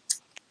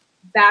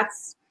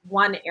 that's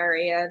one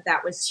area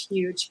that was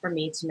huge for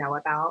me to know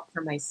about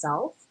for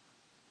myself,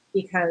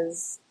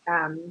 because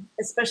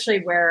especially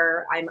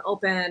where I'm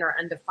open or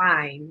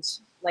undefined,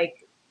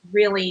 like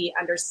really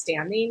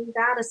understanding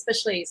that,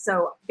 especially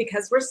so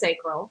because we're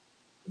sacral,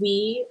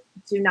 we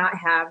do not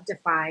have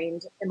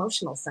defined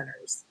emotional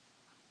centers.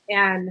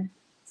 And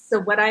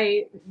so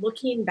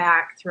looking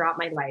back throughout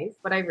my life,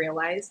 what I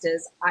realized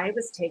is I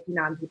was taking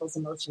on people's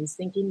emotions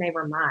thinking they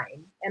were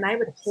mine, and I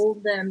would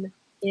hold them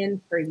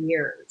in for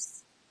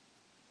years.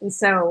 And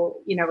so,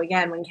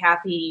 again, when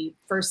Kathy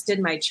first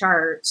did my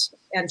chart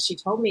and she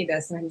told me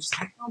this, and I'm just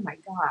like, oh my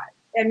God.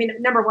 I mean,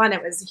 number one,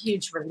 it was a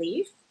huge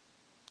relief,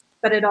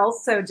 but it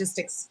also just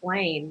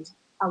explained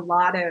a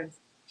lot of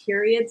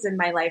periods in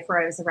my life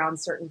where I was around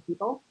certain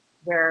people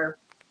where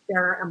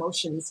their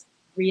emotions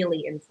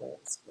really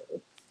influenced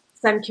me.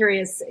 So I'm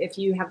curious if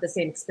you have the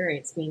same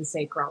experience being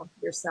sacral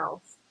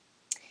yourself.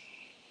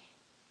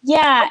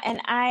 Yeah,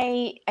 and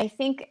I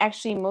think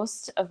actually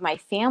most of my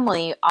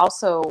family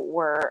also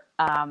were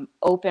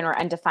open or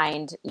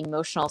undefined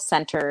emotional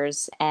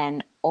centers,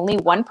 and only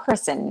one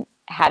person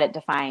had it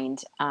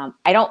defined.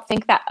 I don't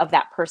think that of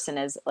that person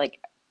as like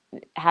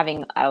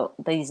having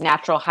these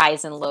natural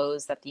highs and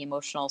lows that the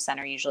emotional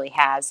center usually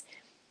has.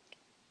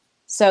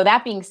 So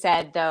that being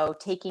said, though,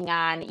 taking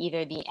on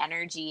either the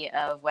energy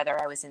of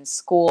whether I was in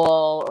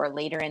school or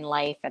later in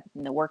life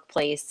in the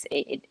workplace,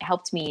 it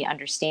helped me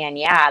understand,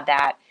 yeah,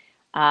 that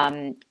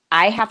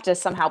I have to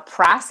somehow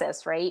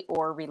process, right,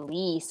 or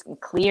release and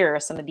clear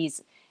some of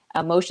these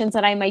emotions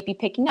that I might be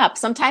picking up.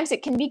 Sometimes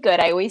it can be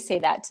good. I always say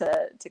that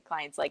to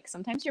clients, like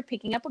sometimes you're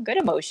picking up a good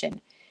emotion.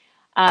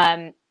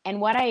 And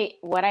what I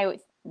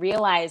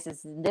realize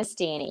is in this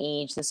day and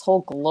age, this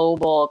whole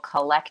global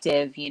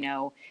collective,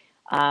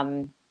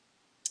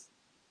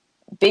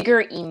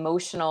 bigger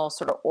emotional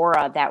sort of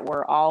aura that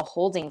we're all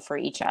holding for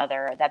each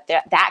other,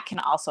 that can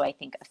also, I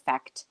think,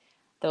 affect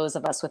those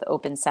of us with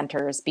open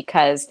centers,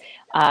 because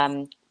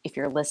if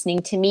you're listening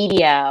to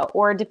media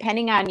or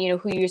depending on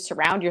who you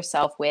surround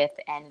yourself with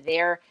and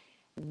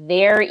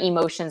their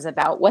emotions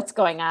about what's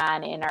going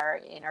on in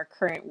our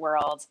current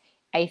world,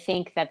 I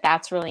think that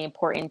that's really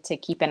important to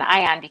keep an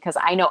eye on, because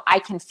I know I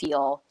can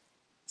feel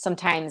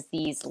sometimes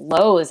these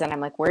lows and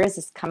I'm like, where is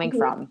this coming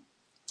from?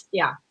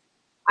 Yeah.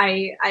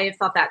 I have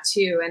felt that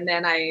too. And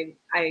then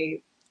I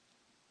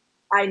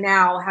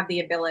now have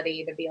the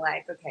ability to be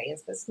like, okay,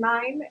 is this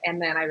mine?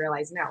 And then I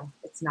realize, no,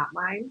 it's not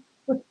mine.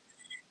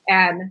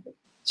 And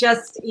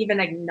just even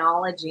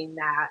acknowledging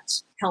that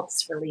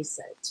helps release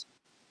it.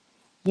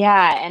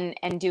 Yeah,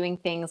 and doing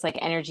things like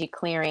energy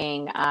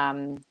clearing,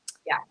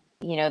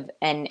 Yeah.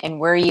 and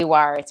where you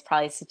are, it's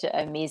probably such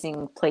an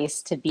amazing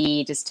place to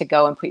be, just to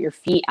go and put your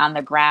feet on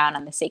the ground,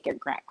 on the sacred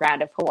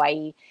ground of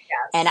Hawaii.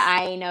 And Yes.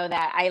 I know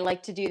that I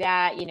like to do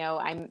that.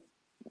 I'm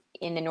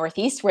in the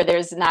Northeast where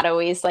there's not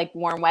always like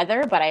warm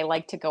weather, but I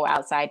like to go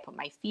outside, put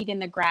my feet in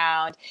the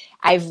ground.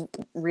 I've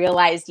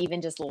realized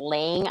even just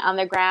laying on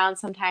the ground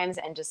sometimes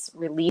and just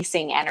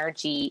releasing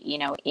energy,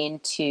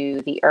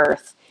 into the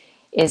earth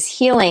is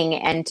healing.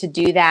 And to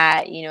do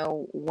that,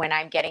 when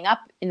I'm getting up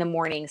in the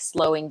morning,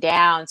 slowing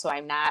down so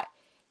I'm not,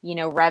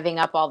 revving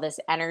up all this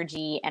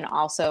energy, and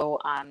also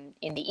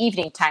in the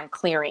evening time,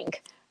 clearing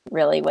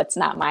really what's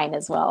not mine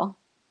as well.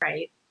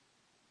 Right.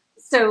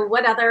 So,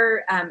 what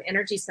other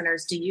energy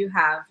centers do you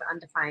have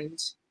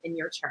undefined in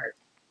your chart?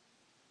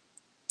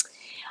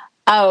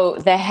 Oh,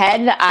 the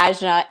head, the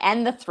ajna,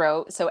 and the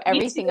throat. So Me too.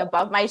 everything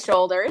above my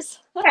shoulders.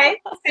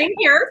 Okay, same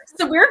here.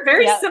 So we're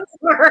very Yep.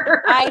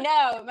 similar. I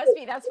know. It must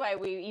be. That's why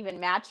we even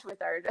match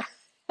with our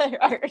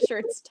our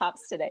shirts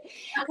tops today.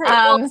 Okay,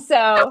 well,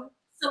 So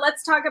so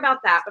let's talk about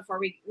that before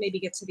we maybe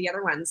get to the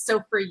other ones.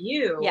 So for yeah.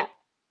 you,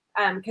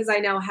 because I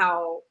know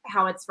how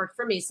it's worked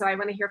for me, so I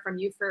want to hear from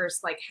you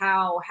first, like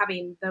how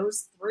having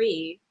those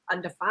three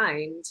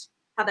undefined,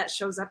 how that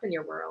shows up in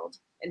your world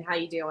and how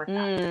you deal with that,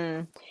 and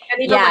even want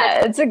to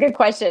Yeah, it's a good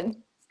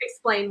question.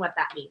 explain what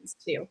that means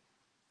too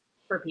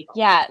for people.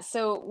 Yeah.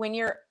 So when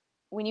you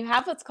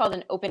have what's called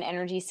an open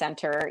energy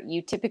center,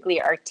 you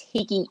typically are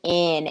taking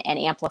in and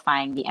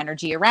amplifying the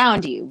energy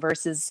around you,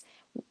 versus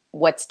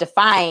what's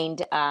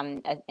defined,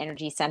 an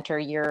energy center,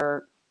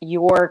 you're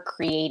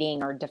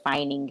creating or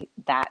defining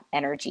that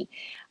energy.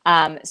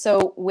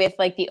 So with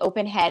like the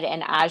open head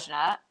and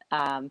ajna,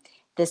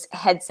 this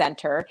head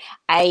center,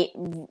 I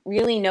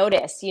really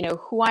notice,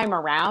 who I'm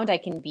around. I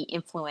can be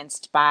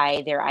influenced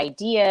by their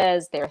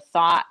ideas, their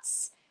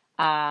thoughts,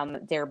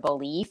 their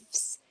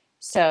beliefs.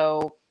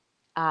 So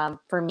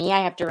for me,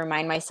 I have to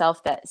remind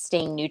myself that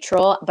staying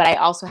neutral, but I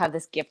also have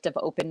this gift of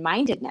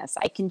open-mindedness.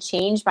 I can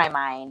change my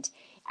mind.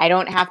 I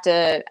don't have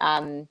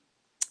to,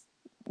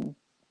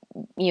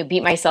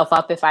 beat myself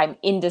up if I'm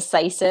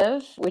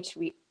indecisive, which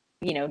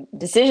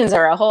decisions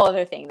are a whole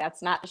other thing.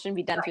 Shouldn't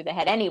be done through the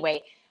head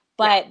anyway.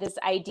 Yeah, But this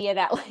idea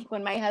that like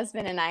when my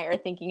husband and I are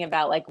thinking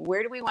about like,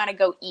 where do we want to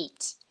go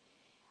eat?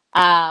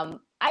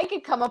 I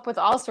could come up with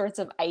all sorts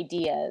of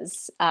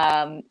ideas.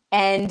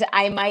 And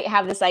I might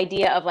have this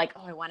idea of like,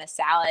 oh, I want a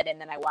salad. And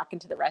then I walk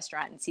into the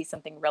restaurant and see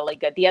something really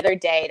good. The other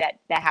day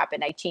that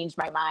happened, I changed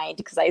my mind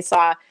because I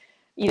saw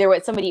either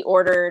what somebody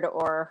ordered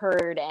or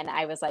heard, and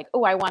I was like,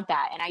 oh, I want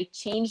that. And I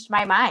changed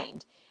my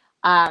mind.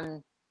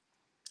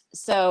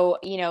 So,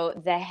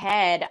 the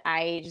head,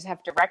 I just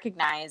have to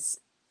recognize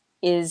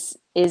is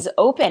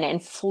open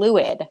and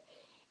fluid.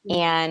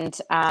 And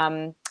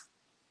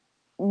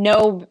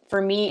know,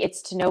 for me,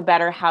 it's to know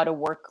better how to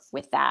work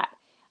with that.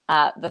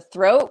 The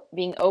throat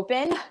being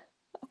open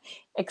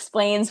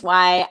explains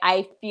why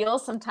I feel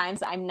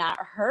sometimes I'm not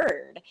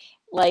heard.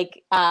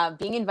 Like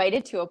being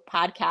invited to a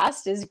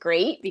podcast is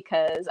great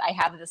because I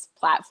have this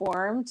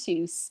platform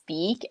to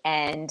speak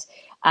and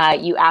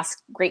you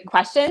ask great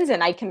questions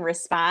and I can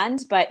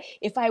respond. But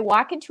if I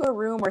walk into a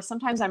room or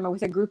sometimes I'm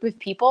with a group of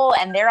people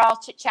and they're all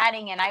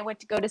chit-chatting and I went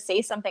to go to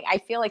say something, I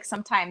feel like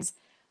sometimes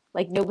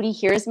like nobody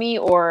hears me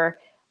or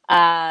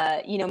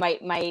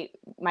my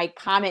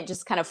comment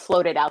just kind of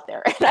floated out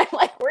there. And I'm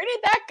like, where did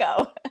that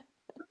go?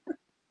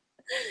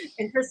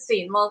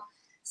 Interesting. Well,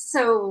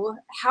 so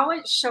how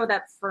it showed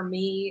up for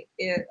me,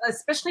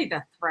 especially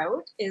the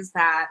throat, is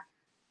that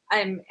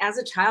as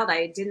a child,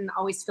 I didn't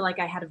always feel like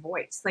I had a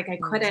voice. Like I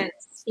couldn't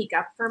speak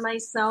up for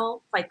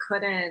myself. I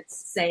couldn't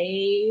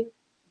say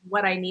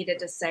what I needed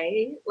to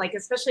say, like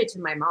especially to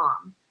my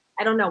mom.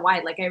 I don't know why.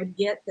 Like I would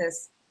get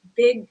this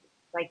big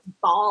like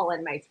ball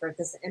in my throat,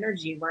 this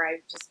energy where I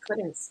just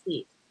couldn't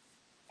speak.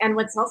 And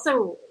what's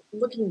also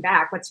looking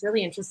back, what's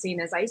really interesting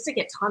is I used to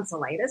get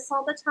tonsillitis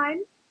all the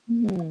time.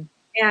 Mm.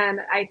 And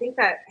I think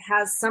that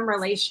has some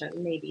relation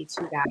maybe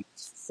to that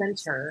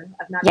center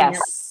of not being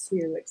able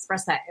to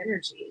express that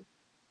energy.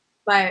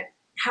 But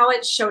how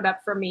it showed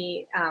up for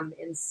me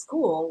in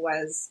school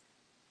was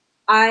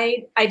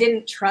I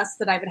didn't trust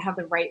that I would have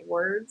the right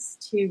words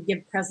to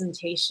give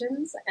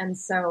presentations. And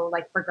so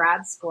like for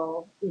grad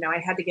school, I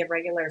had to give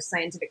regular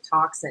scientific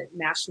talks at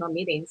national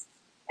meetings.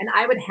 And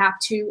I would have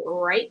to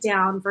write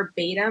down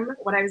verbatim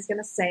what I was going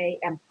to say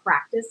and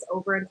practice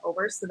over and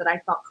over so that I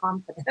felt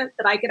confident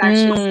that I could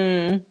actually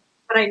say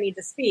what I need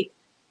to speak.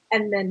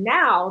 And then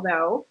now,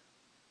 though,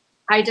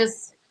 I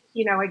just,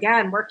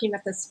 again, working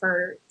with this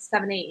for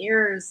 7-8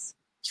 years,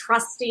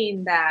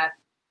 trusting that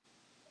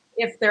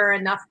if there are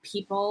enough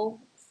people,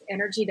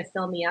 energy to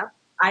fill me up,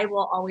 I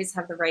will always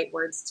have the right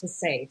words to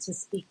say, to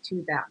speak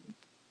to them.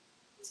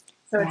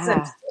 So it's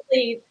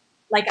really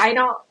like I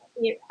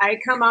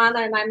come on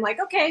and I'm like,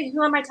 okay,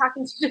 who am I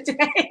talking to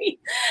today?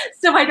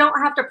 So I don't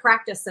have to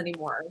practice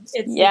anymore.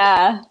 It's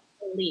a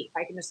relief.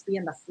 I can just be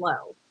in the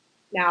flow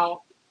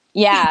now.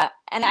 Yeah.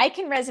 And I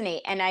can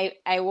resonate. And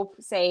I will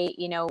say,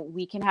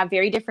 we can have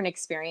very different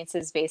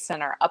experiences based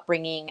on our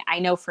upbringing. I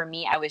know for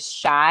me, I was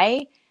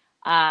shy.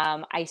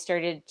 I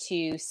started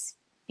to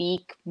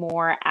speak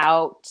more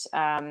out.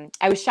 I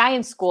was shy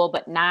in school,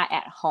 but not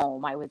at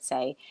home, I would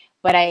say.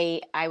 But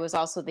I was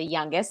also the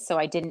youngest. So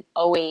I didn't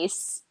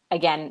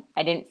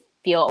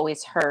feel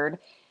always heard.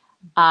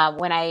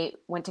 When I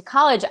went to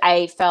college,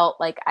 I felt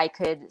like I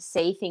could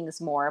say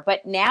things more.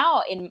 But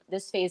now in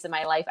this phase of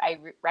my life, I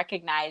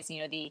recognize,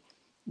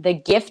 the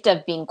gift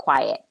of being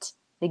quiet,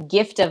 the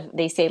gift of,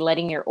 they say,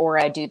 letting your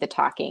aura do the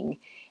talking,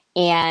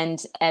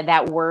 and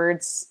that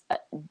words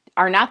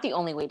are not the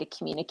only way to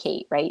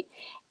communicate, right?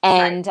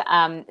 And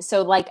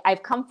so like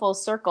I've come full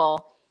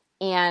circle,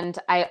 and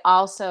I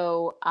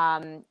also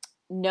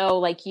know,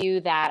 like you,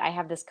 that I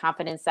have this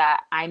confidence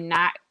that I'm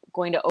not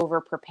going to over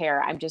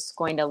prepare. I'm just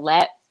going to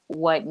let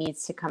what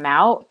needs to come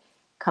out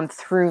come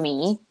through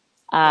me.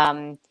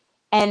 And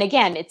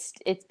again,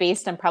 it's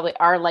based on probably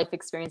our life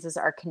experiences,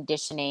 our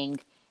conditioning,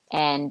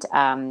 and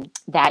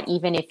that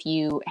even if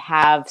you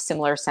have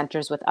similar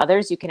centers with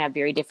others, you can have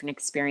very different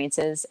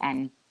experiences.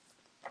 And,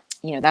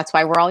 that's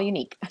why we're all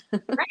unique.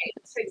 Right.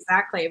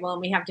 Exactly. Well,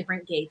 we have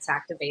different gates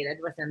activated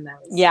within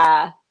those.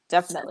 Yeah,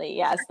 definitely.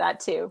 Yes, that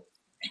too.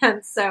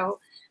 And so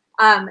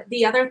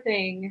the other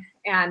thing,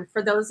 and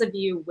for those of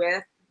you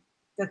with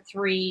the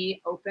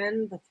three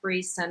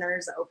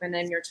centers open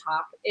in your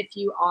top, if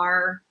you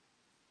are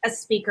a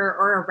speaker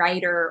or a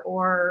writer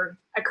or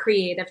a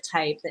creative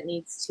type that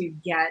needs to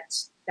get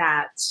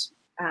that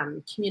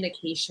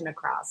communication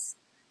across,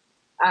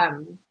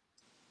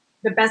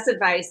 the best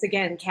advice,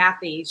 again,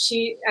 Kathy,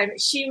 she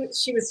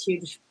was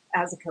huge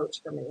as a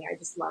coach for me. I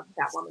just loved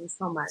that woman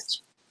so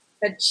much.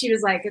 But she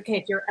was like, okay,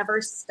 if you're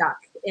ever stuck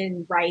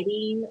in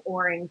writing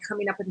or in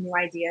coming up with new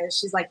ideas,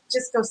 she's like,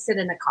 just go sit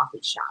in a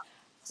coffee shop.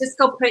 Just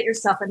go put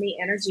yourself in the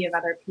energy of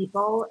other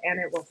people and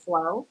it will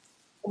flow.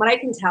 And what I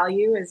can tell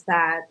you is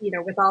that,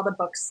 with all the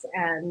books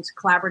and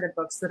collaborative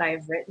books that I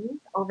have written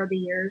over the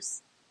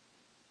years,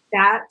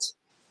 that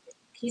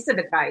piece of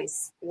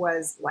advice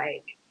was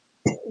like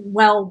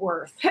well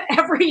worth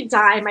every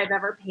dime I've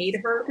ever paid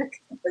her,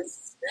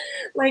 because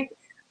like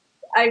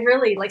I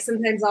really, like,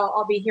 sometimes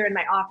I'll be here in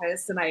my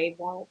office and I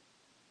won't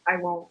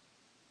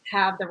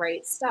have the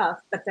right stuff,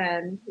 but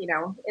then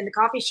in the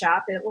coffee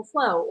shop it will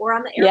flow, or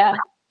on the airplane.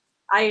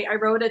 I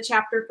wrote a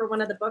chapter for one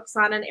of the books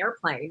on an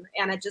airplane,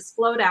 and it just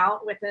flowed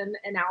out within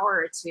an hour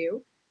or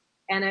two,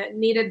 and it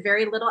needed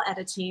very little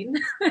editing.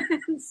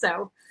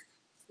 So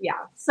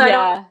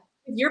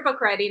your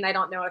book writing, I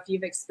don't know if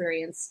you've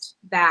experienced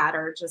that,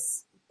 or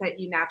just that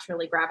you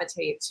naturally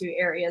gravitate to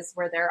areas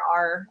where there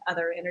are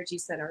other energy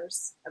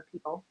centers of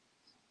people.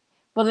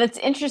 Well, that's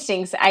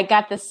interesting. So I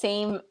got the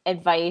same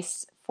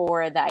advice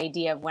for the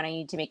idea of when I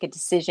need to make a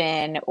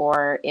decision,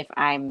 or if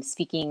I'm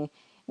speaking,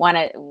 want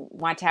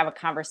to have a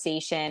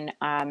conversation.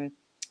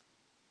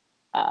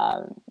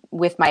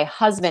 with my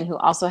husband, who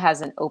also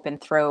has an open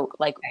throat,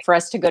 like for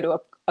us to go to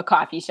a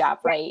coffee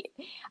shop, right?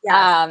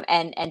 Yes.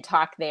 And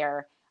talk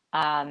there.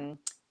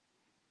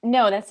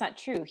 No, that's not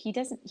true. He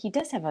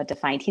does have a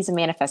defined, he's a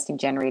manifesting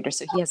generator,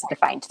 so he has a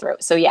defined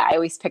throat. So yeah, I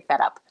always pick that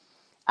up.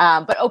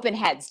 But open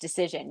heads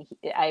decision,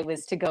 I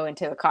was to go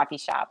into a coffee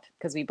shop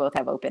because we both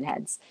have open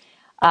heads.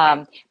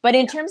 Okay. But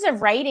in terms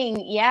of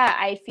writing, yeah,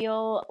 I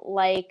feel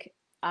like,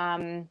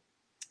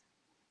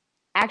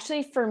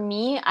 actually for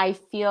me, I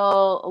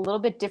feel a little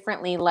bit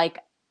differently. Like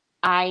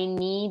I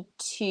need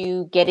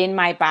to get in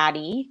my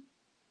body.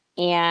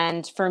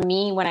 And for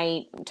me, when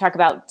I talk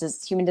about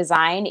human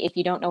design, if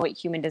you don't know what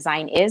human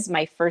design is,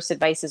 my first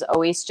advice is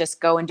always just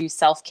go and do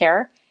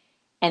self-care,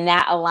 and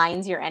that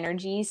aligns your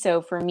energy.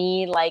 So for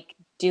me, like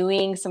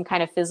doing some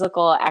kind of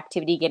physical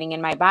activity, getting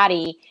in my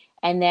body,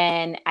 and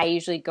then I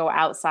usually go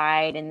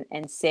outside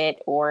and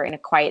sit or in a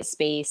quiet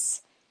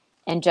space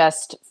and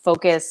just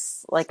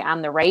focus like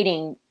on the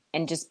writing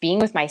and just being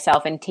with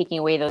myself and taking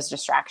away those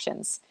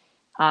distractions.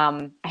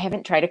 I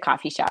haven't tried a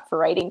coffee shop for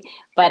writing,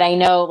 but I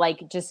know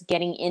like just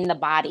getting in the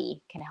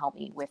body can help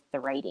me with the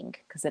writing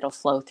because it'll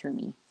flow through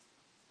me.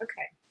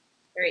 Okay.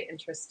 Very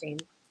interesting.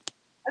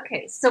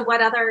 Okay. So what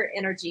other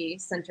energy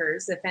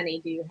centers, if any,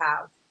 do you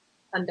have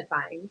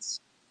undefined?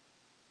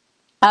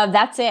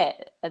 That's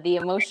it. The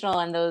emotional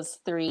and those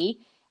three,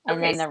 and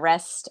Okay. then the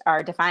rest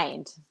are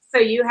defined. So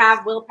you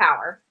have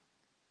willpower.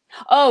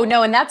 Oh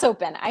no, and that's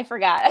open. I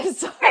forgot. I'm Okay.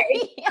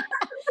 sorry.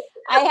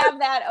 I have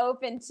that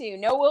open too.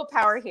 No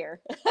willpower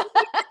here.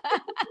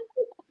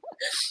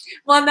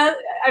 Well, no,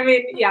 I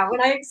mean, yeah,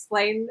 when I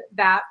explain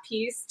that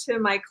piece to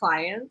my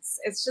clients,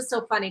 it's just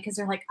so funny because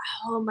they're like,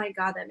 oh my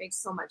God, that makes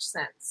so much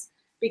sense.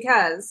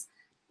 Because,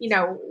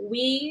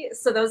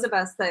 so those of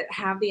us that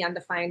have the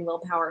undefined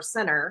willpower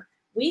center,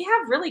 we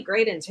have really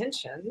great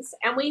intentions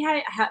and we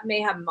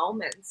may have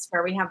moments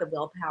where we have the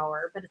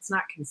willpower, but it's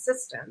not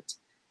consistent.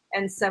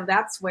 And so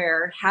that's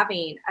where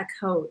having a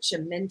coach, a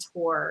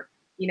mentor,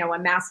 a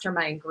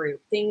mastermind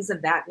group, things of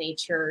that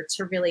nature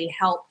to really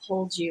help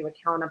hold you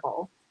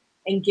accountable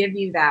and give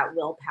you that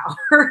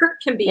willpower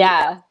can be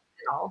Yeah.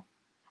 phenomenal.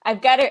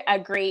 I've got a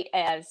great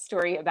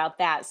story about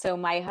that. So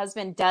my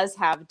husband does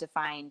have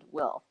defined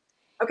will.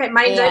 Okay,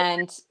 mine does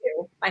And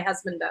too. My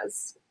husband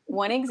does.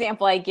 one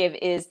example I give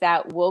is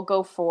that we'll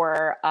go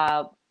for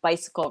a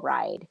bicycle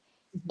ride,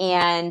 Mhm.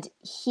 and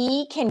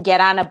he can get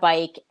on a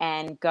bike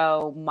and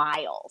go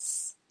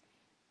miles.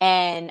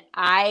 And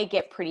I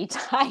get pretty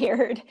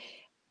tired.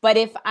 But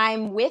if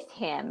I'm with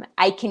him,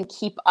 I can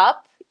keep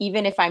up.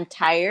 Even if I'm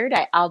tired,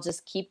 I'll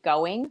just keep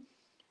going.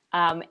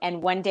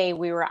 And one day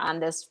we were on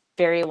this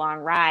very long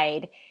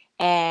ride,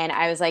 and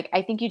I was like,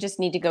 I think you just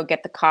need to go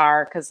get the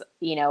car because,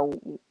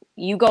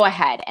 you go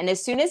ahead. And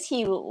as soon as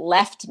he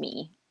left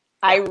me,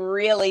 I Yeah.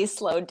 really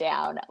slowed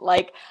down.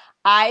 Like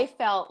I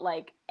felt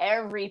like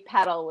every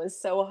pedal was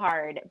so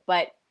hard.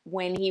 But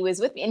when he was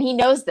with me, and he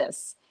knows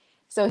this,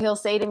 so he'll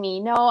say to me,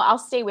 no, I'll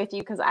stay with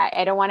you because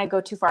I don't want to go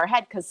too far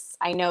ahead because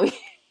I know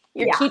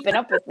you're Yeah. keeping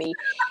up with me.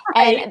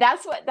 Right. And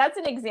that's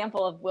an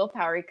example of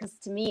willpower, because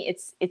to me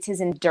it's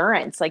his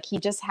endurance. Like he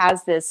just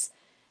has this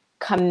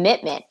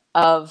commitment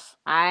of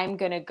I'm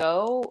going to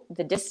go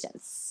the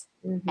distance.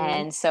 Hmm.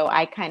 And so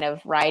I kind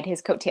of ride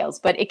his coattails,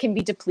 but it can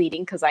be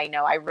depleting because I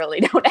know I really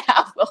don't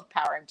have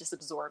willpower. I'm just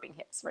absorbing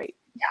his, right?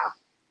 Yeah.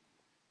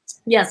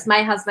 Yes,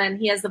 my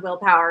husband, he has the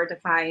willpower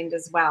defined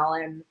as well.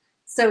 And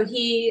so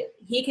he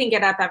can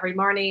get up every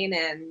morning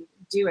and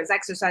do his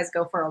exercise,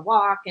 go for a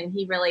walk, and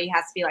he really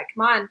has to be like,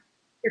 come on,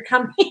 you're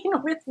coming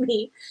with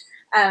me.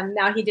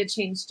 Now he did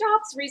change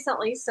jobs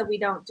recently, so we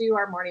don't do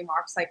our morning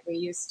walks like we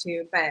used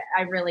to, but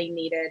I really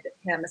needed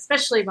him,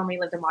 especially when we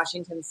lived in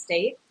Washington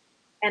State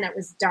and it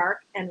was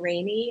dark and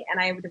rainy, and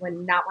I would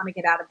not want to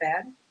get out of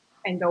bed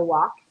and go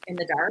walk in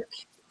the dark.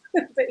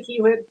 But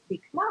he would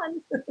be, come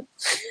on.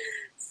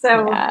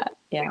 So, Yeah.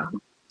 Yeah. yeah.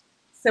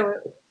 So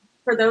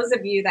for those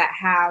of you that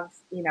have,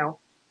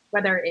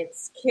 whether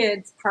it's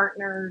kids,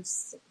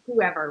 partners,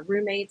 whoever,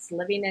 roommates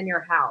living in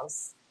your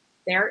house,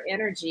 their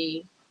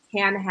energy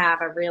can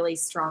have a really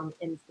strong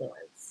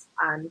influence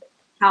on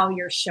how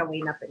you're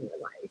showing up in your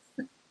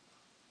life.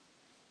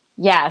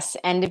 Yes,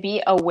 and to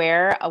be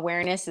aware,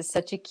 awareness is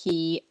such a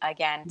key,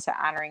 again, to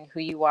honoring who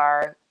you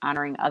are,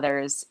 honoring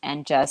others,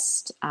 and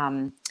just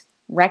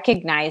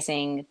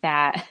recognizing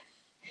that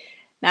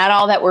not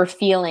all that we're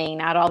feeling,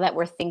 not all that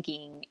we're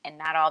thinking, and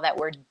not all that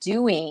we're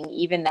doing,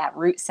 even that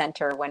root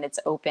center when it's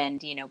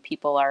opened,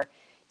 people are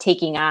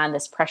taking on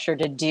this pressure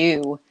to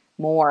do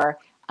more,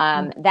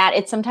 that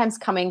it's sometimes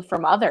coming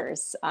from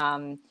others.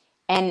 And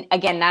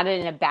again, not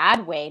in a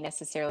bad way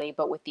necessarily,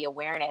 but with the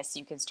awareness,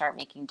 you can start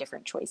making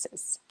different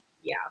choices.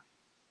 Yeah,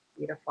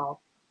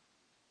 beautiful.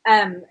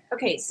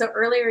 Okay, so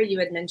earlier you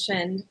had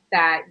mentioned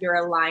that you're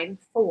a line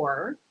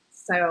 4.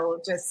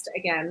 So just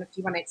again, if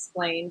you want to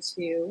explain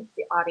to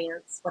the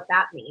audience what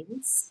that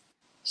means.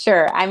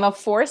 Sure. I'm a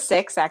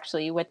 4/6,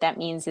 actually. What that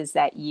means is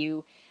that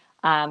you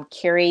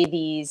carry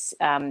these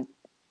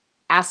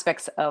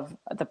aspects of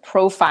the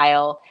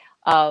profile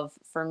of,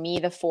 for me,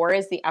 the 4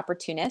 is the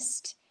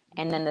opportunist.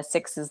 and then the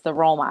 6 is the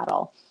role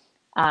model.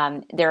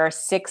 There are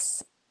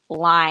 6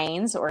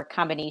 lines or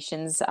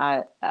combinations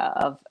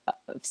of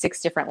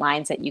 6 different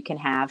lines that you can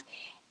have.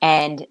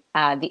 And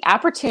the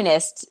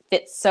opportunist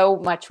fits so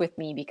much with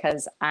me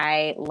because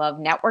I love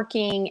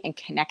networking and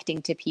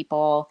connecting to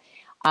people.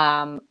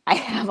 I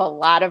have a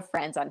lot of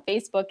friends on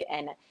Facebook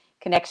and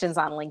connections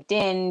on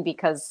LinkedIn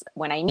because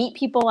when I meet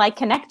people, I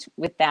connect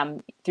with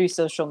them through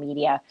social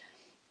media.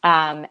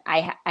 I'm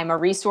a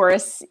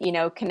resource,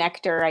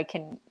 connector. I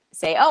can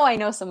say, oh, I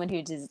know someone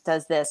who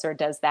does this or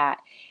does that.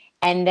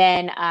 And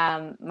then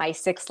my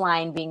 6th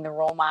line being the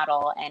role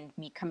model and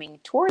me coming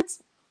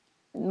towards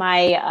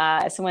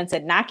my, someone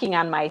said, knocking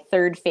on my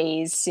 3rd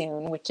phase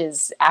soon, which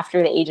is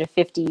after the age of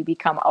 50, you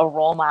become a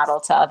role model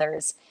to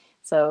others.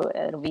 So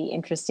it'll be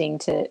interesting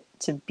to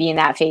be in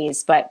that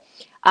phase. But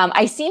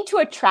I seem to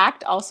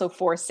attract also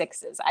 4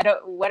 6s.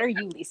 What are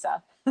you,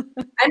 Lisa?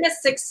 I'm a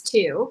 6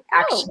 2,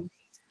 actually. Oh.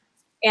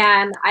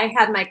 And I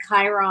had my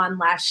Chiron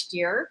last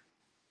year,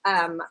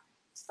 a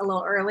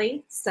little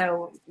early.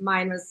 So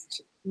mine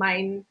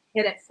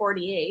hit at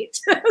 48.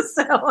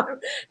 So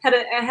I'm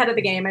ahead of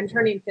the game. I'm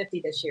turning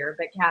 50 this year,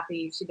 but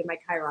Kathy, she did my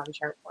Chiron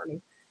chart for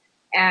me.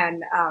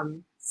 And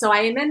so I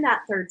am in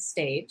that 3rd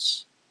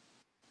stage.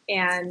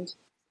 And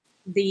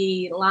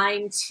the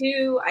line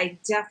 2, I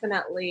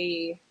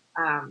definitely,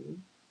 I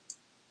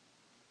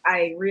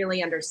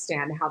really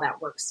understand how that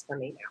works for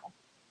me now.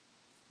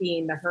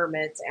 Being the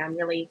hermit and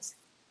really,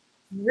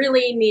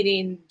 really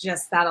needing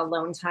just that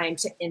alone time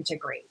to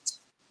integrate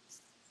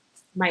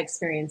my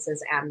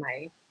experiences and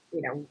my,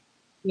 the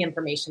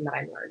information that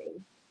I'm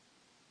learning.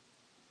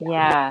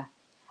 Yeah.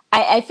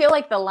 I feel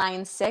like the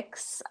line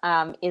 6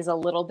 is a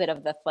little bit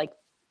of the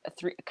a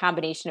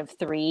combination of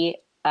 3.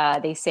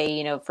 They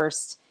say,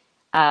 first,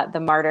 the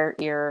martyr,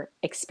 you're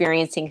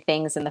experiencing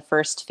things in the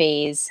 1st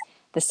phase.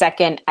 The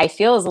 2nd, I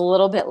feel, is a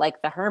little bit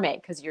like the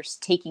hermit because you're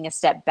taking a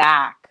step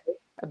back,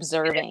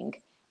 observing,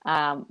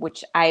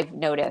 which I've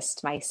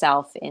noticed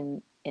myself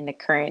in the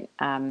current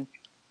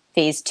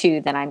phase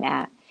 2 that I'm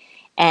at.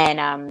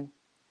 And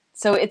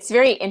so it's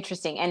very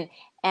interesting. And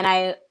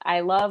I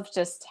love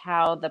just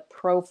how the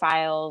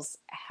profiles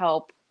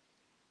help.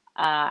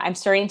 I'm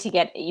starting to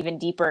get even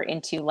deeper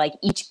into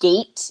each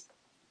gate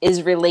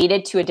is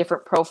related to a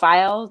different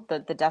profile,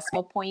 the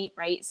decimal point,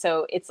 right?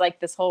 So it's like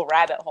this whole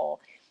rabbit hole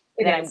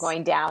that I'm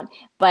going down.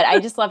 But I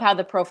just love how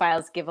the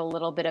profiles give a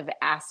little bit of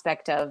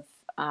aspect of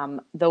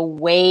the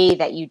way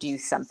that you do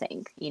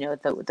something,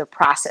 the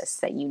process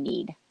that you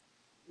need.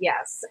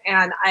 Yes.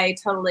 And I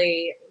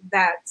totally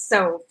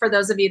so for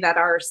those of you that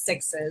are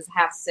 6s,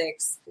 have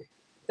 6,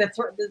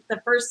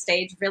 the 1st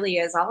stage really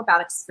is all about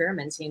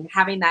experimenting,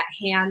 having that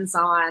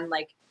hands-on,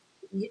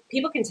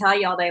 people can tell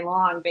you all day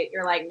long, but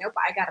you're like, nope,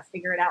 I got to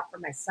figure it out for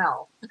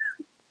myself.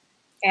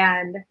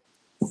 And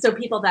so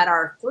people that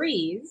are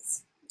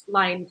 3s,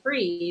 line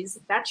 3s,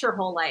 that's your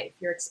whole life.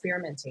 You're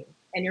experimenting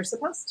and you're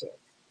supposed to.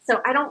 So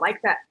I don't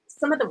like that.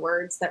 Some of the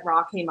words that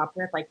Ra came up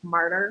with, like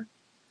martyr,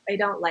 I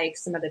don't like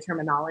some of the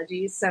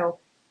terminology. So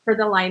for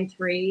the line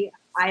 3,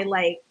 I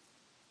like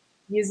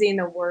using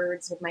the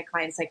words with my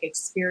clients like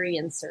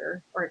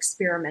experiencer or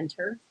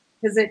experimenter,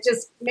 because it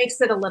just makes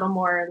it a little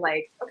more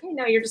like, okay,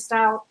 no, you're just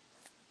out,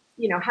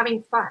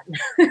 having fun,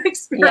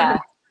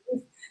 experimenting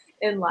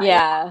in life.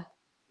 Yeah.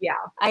 Yeah.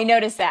 I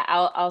notice that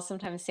I'll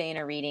sometimes say in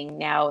a reading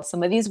now,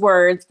 some of these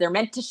words, they're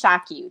meant to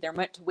shock you. They're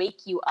meant to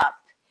wake you up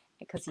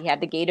because he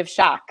had the gate of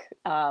shock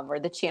or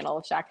the channel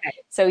of shock.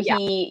 So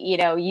he,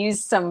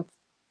 used some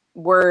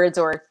words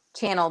or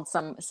channeled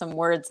some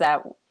words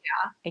that,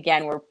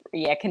 again,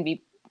 can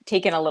be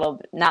taken a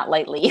little not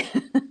lightly.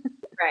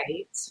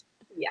 Right.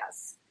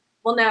 Yes.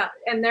 Well, no,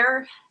 and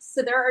there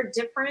are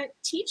different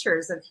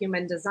teachers of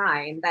human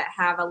design that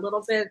have a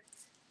little bit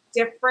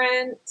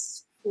different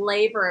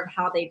flavor of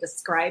how they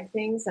describe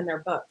things in their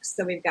books.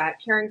 So we've got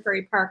Karen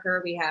Curry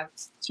Parker, we have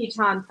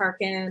Chetan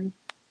Parkin.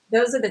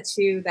 Those are the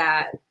 2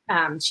 that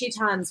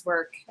Chetan's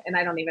work, and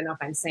I don't even know if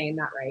I'm saying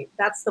that right.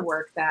 That's the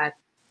work that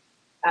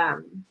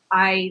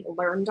I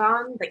learned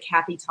on, that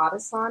Kathy taught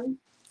us on.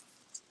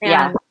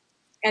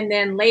 And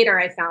then later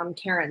I found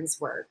Karen's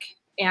work.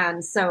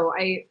 And so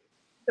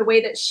the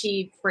way that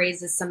she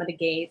phrases some of the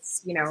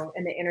gates,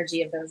 and the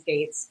energy of those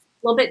gates,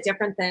 a little bit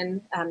different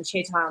than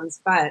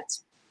Chetan's, but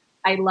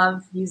I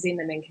love using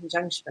them in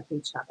conjunction with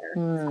each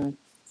other.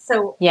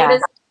 So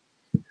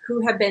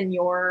who have been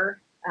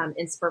your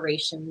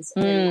inspirations?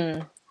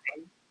 And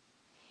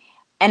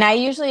I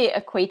usually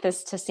equate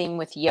this to same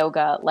with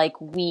yoga.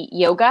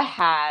 Yoga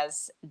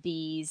has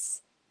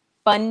these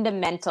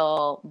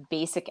fundamental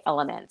basic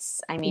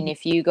elements. I mean,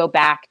 if you go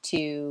back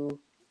to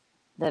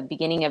the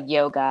beginning of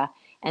yoga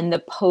and the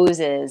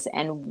poses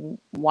and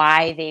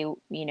why they,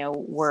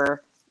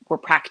 were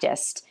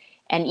practiced,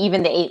 and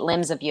even the 8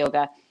 limbs of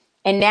yoga.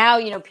 And now,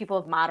 people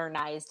have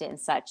modernized it and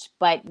such,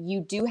 but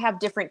you do have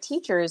different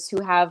teachers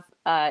who have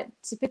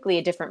typically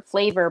a different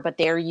flavor, but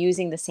they're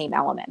using the same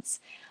elements.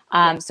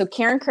 So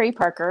Karen Curry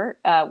Parker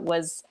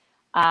was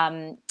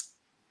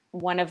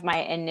one of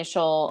my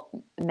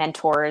initial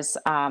mentors.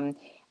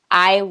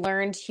 I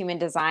learned human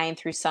design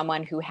through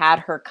someone who had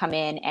her come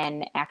in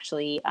and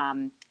actually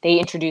they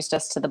introduced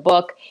us to the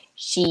book.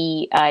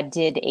 She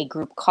did a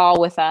group call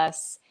with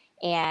us,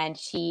 and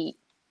she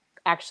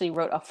actually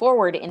wrote a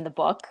foreword in the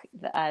book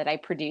that I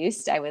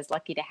produced. I was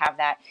lucky to have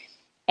that.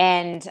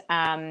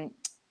 And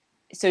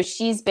so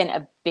she's been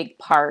a big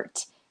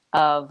part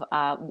of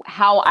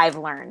how I've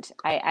learned.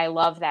 I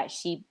love that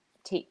she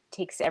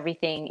takes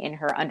everything in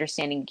her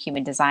Understanding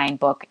Human Design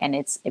book, and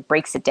it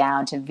breaks it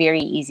down to very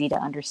easy to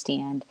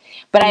understand.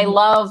 But I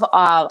love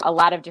a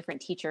lot of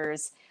different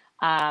teachers.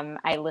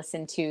 I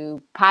listen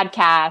to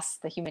podcasts.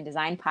 The Human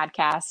Design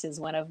podcast is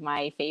one of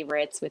my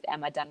favorites with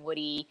Emma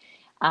Dunwoody.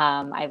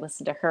 I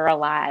listen to her a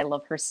lot. I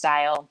love her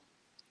style.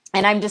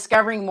 And I'm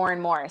discovering more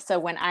and more. So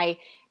when I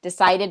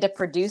decided to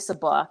produce a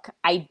book,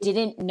 I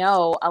didn't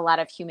know a lot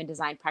of human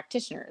design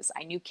practitioners.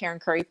 I knew Karen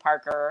Curry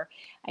Parker,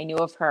 I knew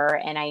of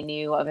her, and I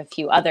knew of a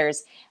few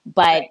others.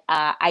 But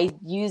I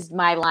used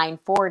my line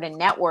forward and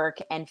network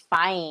and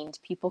find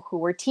people who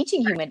were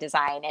teaching human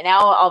design. And now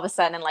all of a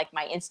sudden, like,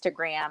 my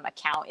Instagram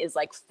account is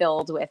like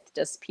filled with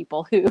just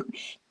people who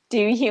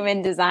do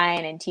human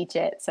design and teach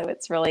it. So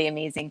it's really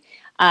amazing.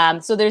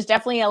 So there's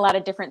definitely a lot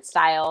of different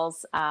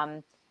styles.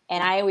 And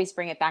I always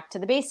bring it back to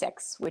the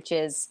basics, which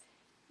is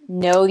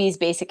know these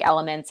basic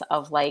elements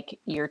of like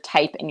your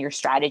type and your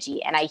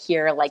strategy. And I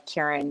hear like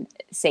Karen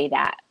say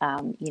that,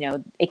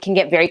 it can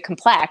get very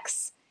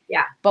complex.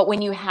 Yeah. But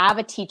when you have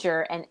a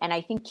teacher, and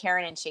I think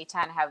Karen and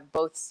Shaitan have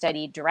both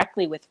studied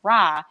directly with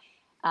Ra,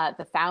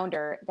 the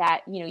founder,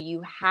 that,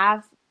 you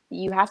have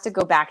to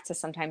go back to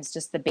sometimes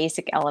just the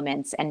basic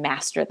elements and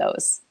master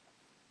those.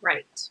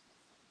 Right.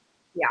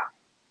 Yeah.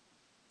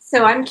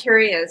 So I'm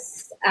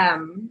curious,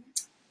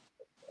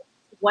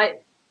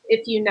 what,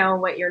 if you know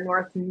what your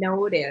North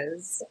Node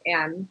is,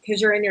 and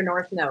because you're in your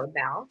North Node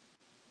now,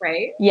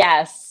 right?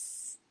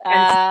 Yes.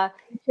 And so I'm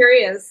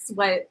curious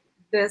what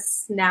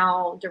this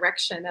now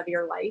direction of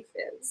your life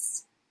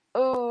is.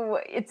 Oh,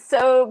 it's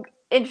so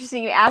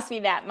interesting you asked me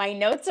that. My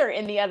notes are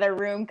in the other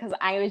room because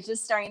I was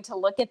just starting to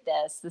look at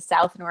this, the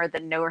South Node,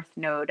 the North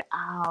Node.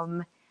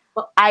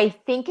 I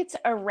think it's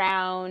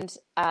around,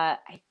 I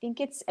think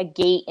it's a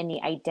gate in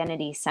the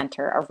identity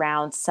center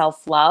around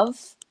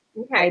self-love.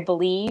 Okay. I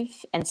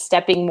believe, and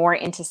stepping more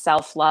into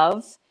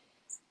self-love.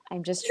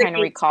 I'm just trying to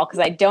recall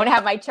because I don't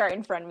have my chart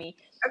in front of me.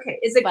 Okay.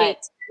 Is it gate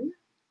 10?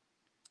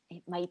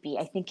 It might be.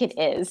 I think it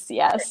is.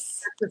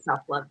 Yes. That's a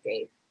self-love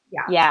gate.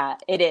 Yeah. Yeah,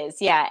 it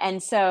is. Yeah.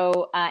 And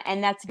so,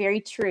 and that's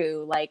very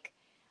true. Like,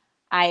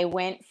 I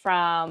went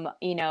from,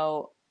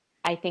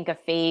 I think a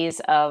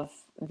phase of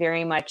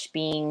very much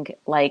being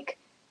like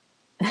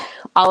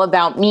all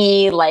about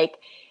me, like,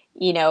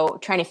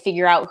 trying to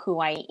figure out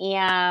who I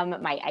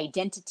am, my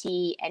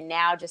identity, and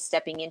now just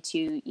stepping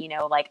into,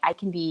 like I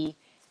can be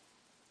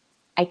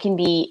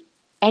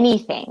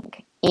anything,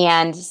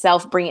 and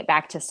bring it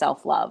back to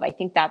self-love. I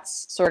think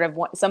that's sort of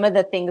some of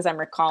the things I'm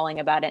recalling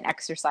about an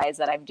exercise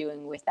that I'm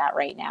doing with that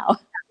right now.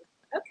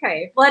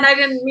 Okay. Well, and I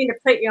didn't mean to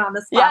put you on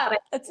the spot,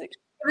 but I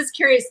was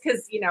curious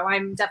because,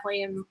 I'm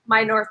definitely in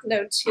my North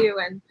Node too.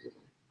 And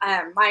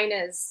mine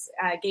is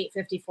gate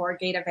 54,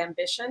 gate of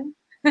ambition.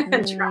 And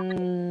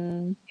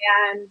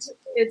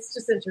it's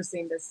just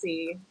interesting to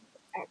see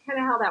kind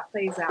of how that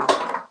plays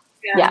out.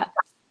 And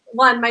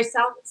one,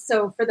 myself.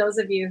 So for those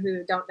of you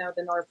who don't know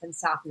the North and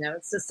South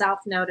nodes, the South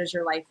node is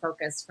your life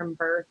focus from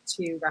birth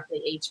to roughly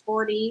age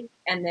 40.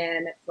 And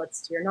then it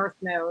flips to your North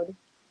node,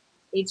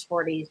 age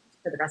 40,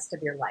 for the rest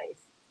of your life.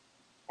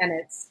 And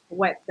it's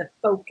what the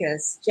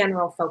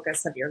general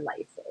focus of your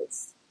life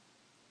is.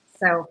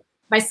 So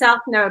my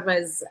South node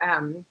was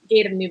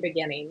gate of new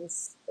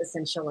beginnings,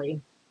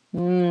 essentially.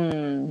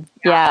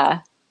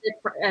 Yeah.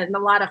 And a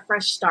lot of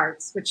fresh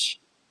starts, which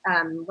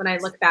when I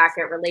look back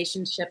at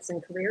relationships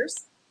and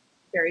careers,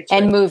 very true.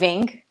 And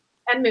moving.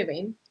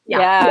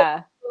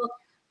 Yeah.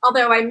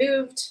 Although I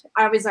moved,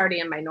 I was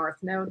already in my North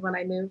node when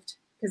I moved,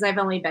 because I've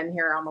only been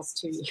here almost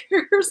 2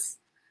 years.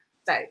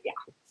 But yeah,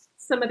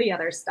 some of the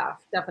other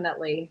stuff,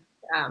 definitely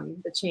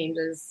the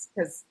changes,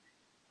 because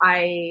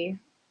I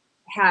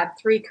had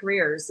 3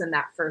 careers in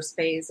that first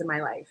phase of my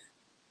life.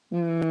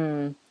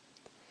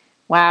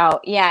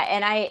 Wow. Yeah.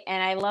 And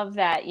I love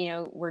that,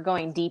 we're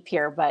going deep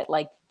here, but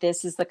like,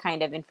 this is the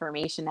kind of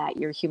information that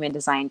your human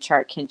design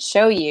chart can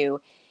show you.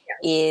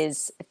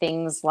 Is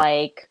things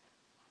like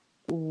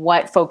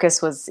what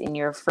focus was in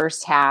your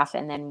first half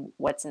and then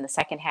what's in the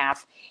second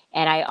half.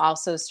 And I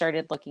also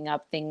started looking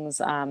up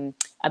things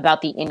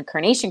about the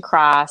incarnation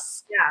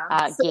cross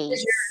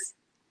gates.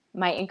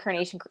 My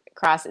incarnation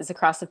cross is a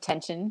cross of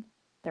tension,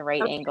 the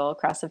right angle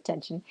cross of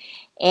tension.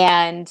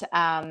 And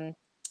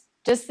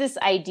just this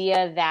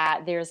idea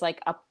that there's like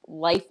a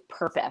life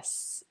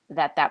purpose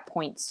that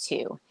points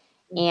to.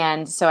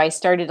 And so I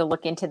started to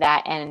look into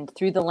that, and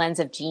through the lens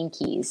of gene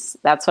keys,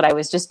 that's what I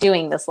was just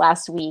doing this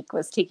last week,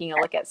 was taking a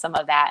look at some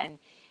of that and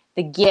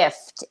the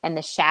gift and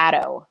the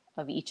shadow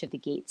of each of the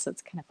gates. So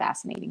it's kind of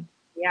fascinating.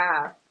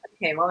 Yeah.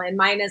 Okay. Well, and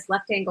mine is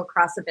left angle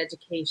cross of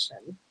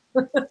education.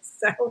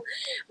 So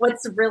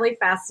what's really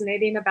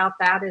fascinating about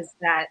that is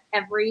that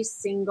every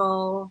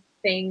single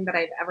thing that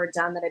I've ever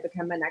done that I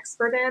become an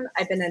expert in,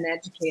 I've been an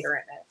educator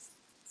in it.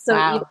 So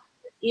Wow.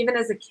 even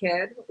as a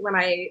kid, when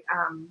I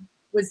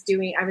was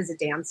a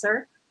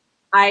dancer.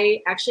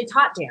 I actually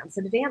taught dance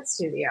at a dance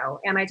studio,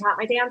 and I taught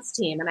my dance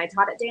team, and I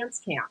taught at dance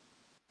camp.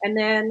 And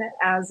then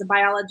as a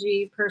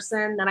biology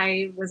person, then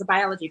I was a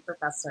biology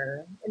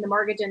professor. In the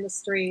mortgage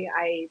industry,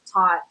 I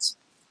taught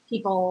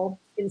people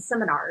in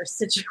seminar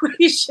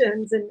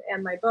situations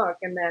and my book.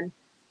 And then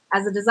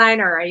as a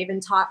designer, I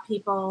even taught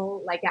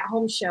people like at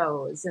home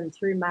shows and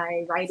through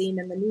my writing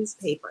in the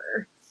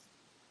newspaper.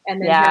 And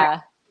then here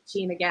I'm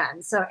teaching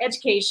again. So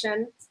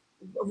education,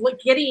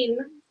 getting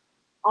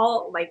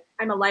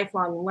I'm a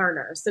lifelong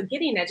learner. So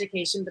getting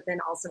education, but then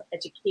also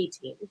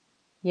educating.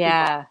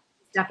 Yeah. Is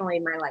definitely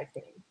my life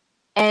thing.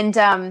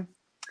 And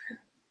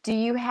do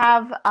you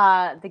have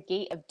the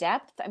gate of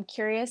depth? I'm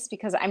curious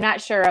because I'm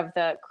not sure of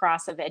the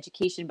cross of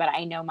education, but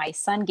I know my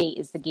sun gate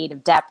is the gate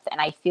of depth.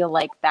 And I feel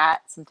like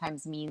that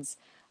sometimes means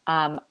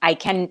I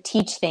can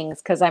teach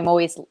things because I'm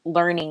always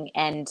learning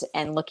and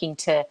looking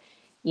to,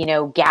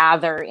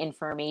 gather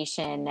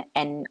information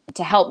and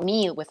to help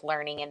me with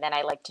learning. And then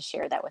I like to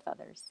share that with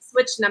others.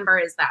 Which number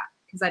is that?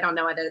 Because I don't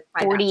know what it is.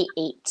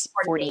 48.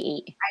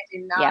 48. I do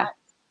not. Yeah.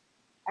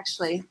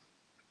 Actually,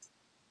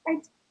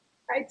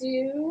 I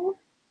do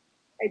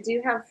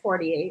have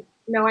 48.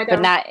 No, I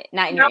don't. But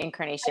not in your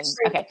incarnation.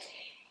 Actually, okay.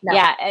 No.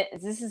 Yeah.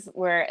 This is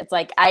where it's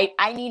like,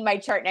 I need my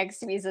chart next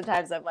to me.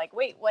 Sometimes I'm like,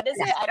 wait, what is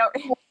it? I don't.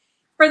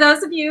 For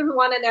those of you who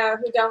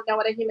don't know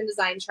what a human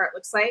design chart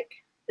looks like,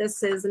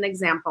 this is an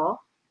example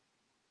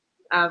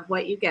of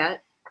what you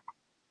get.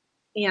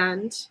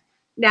 And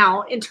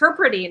now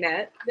interpreting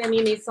it, then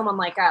you need someone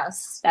like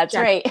us. That's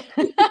right.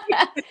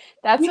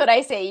 That's what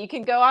I say. You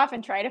can go off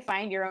and try to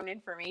find your own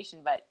information,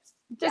 but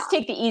just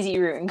take the easy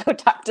route and go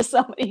talk to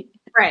somebody.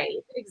 Right.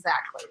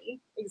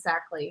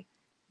 Exactly.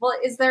 Well,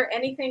 is there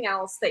anything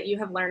else that you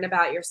have learned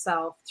about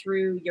yourself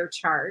through your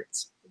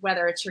chart,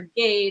 whether it's your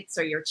gates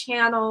or your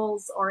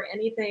channels or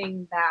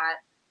anything that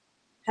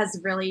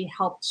has really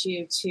helped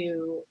you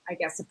to, I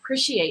guess,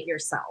 appreciate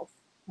yourself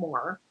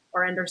more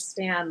or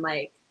understand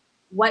like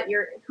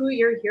who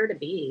you're here to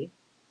be?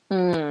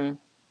 I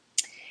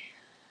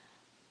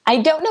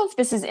don't know if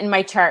this is in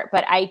my chart,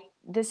 but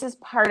this is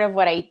part of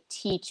what I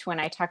teach when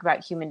I talk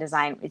about human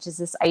design, which is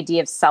this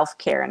idea of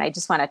self-care. And I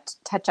just want to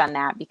touch on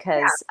that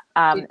because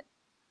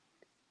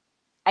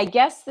I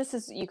guess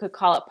you could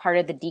call it part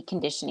of the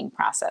deconditioning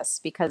process,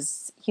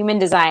 because human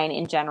design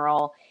in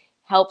general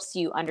helps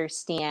you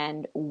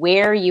understand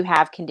where you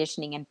have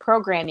conditioning and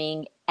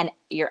programming and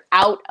you're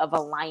out of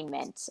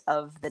alignment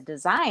of the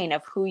design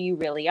of who you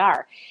really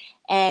are.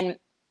 And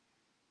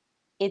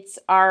it's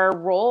our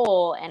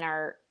role and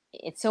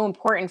it's so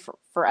important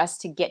for us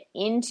to get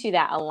into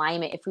that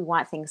alignment if we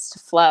want things to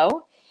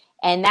flow.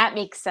 And that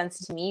makes sense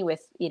to me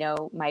with,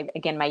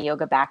 my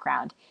yoga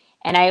background.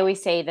 And I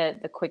always say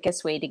that the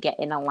quickest way to get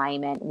in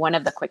alignment, one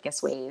of the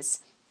quickest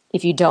ways,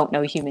 if you don't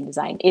know human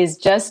design, is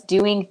just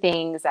doing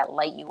things that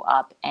light you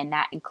up. And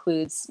that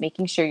includes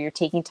making sure you're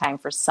taking time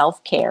for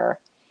self-care.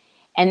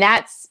 And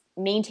that's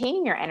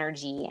maintaining your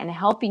energy and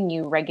helping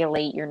you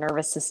regulate your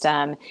nervous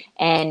system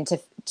and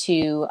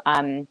to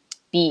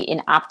be in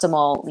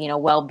optimal,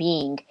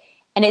 well-being.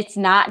 And it's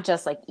not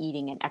just like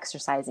eating and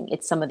exercising.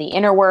 It's some of the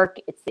inner work.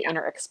 It's the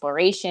inner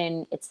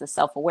exploration. It's the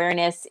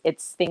self-awareness.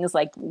 It's things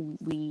like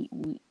we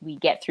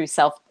get through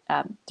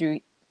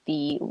through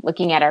the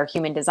looking at our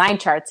human design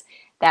charts,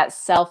 that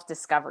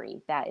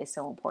self-discovery that is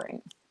so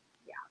important.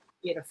 Yeah,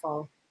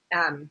 beautiful.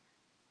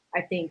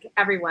 I think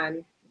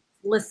everyone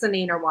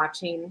listening or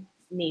watching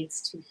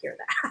needs to hear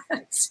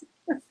that.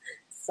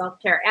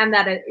 Self-care. And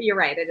that you're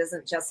right. It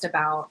isn't just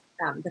about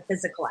the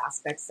physical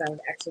aspects of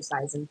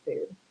exercise and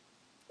food.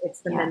 It's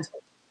the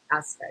mental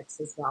aspects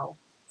as well.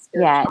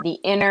 Spiritual. Yeah, the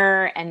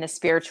inner and the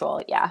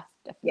spiritual. Yeah,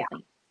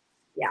 definitely.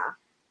 Yeah.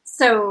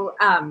 So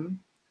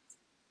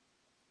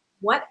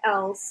what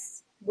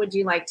else would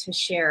you like to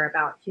share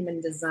about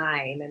human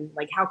design, and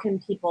like how can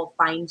people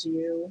find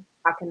you?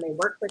 How can they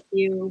work with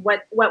you?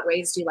 What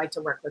ways do you like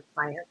to work with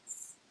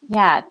clients?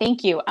 Yeah,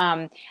 thank you.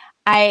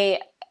 I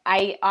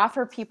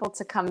offer people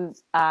to come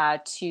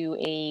to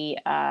a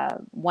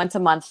once a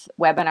month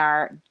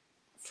webinar,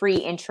 free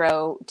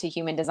intro to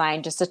human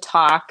design, just to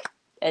talk.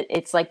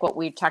 It's like what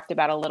we talked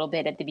about a little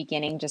bit at the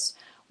beginning, just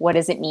what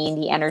does it mean,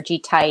 the energy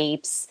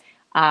types,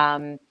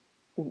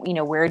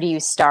 where do you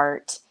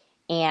start?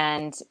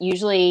 And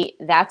usually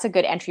that's a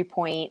good entry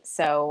point.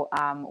 So,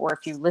 or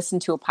if you listen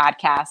to a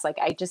podcast, like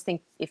I just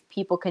think if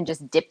people can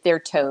just dip their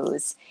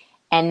toes.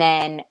 And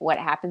then what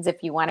happens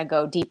if you want to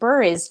go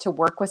deeper is to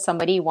work with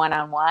somebody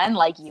one-on-one,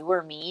 like you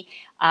or me.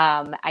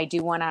 I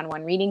do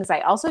one-on-one readings.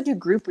 I also do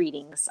group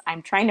readings.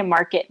 I'm trying to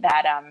market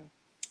that,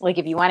 like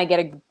if you want to get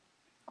a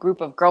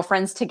group of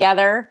girlfriends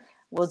together,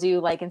 we'll do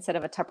like, instead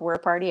of a Tupperware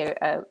party,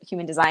 a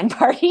human design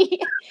party.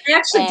 I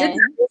actually did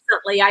that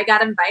recently. I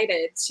got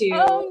invited to.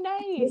 Oh,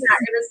 nice. It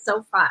was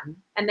so fun.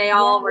 And they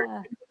all were like, oh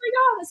my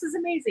God, this is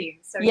amazing.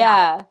 So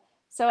yeah.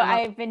 So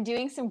I've been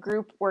doing some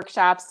group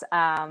workshops.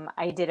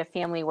 I did a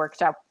family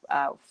workshop,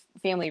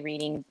 family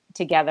reading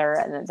together,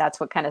 and that's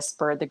what kind of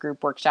spurred the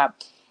group workshop.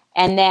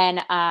 And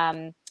then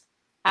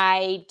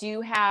I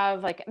do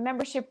have like a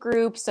membership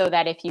group so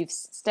that if you've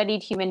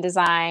studied human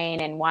design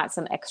and want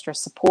some extra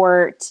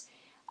support,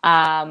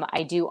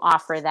 I do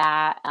offer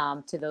that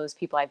to those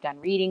people I've done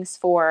readings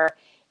for.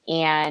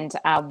 And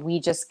we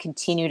just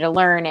continue to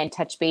learn and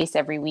touch base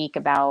every week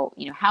about,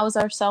 how's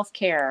our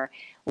self-care,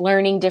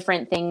 learning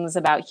different things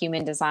about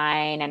human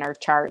design and our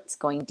charts,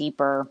 going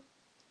deeper.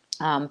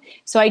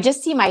 So I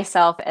just see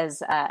myself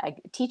as a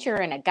teacher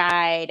and a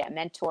guide, a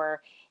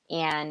mentor,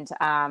 and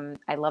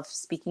I love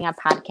speaking on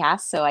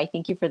podcasts. So I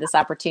thank you for this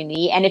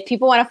opportunity. And if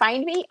people want to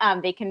find me,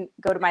 they can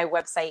go to my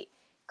website,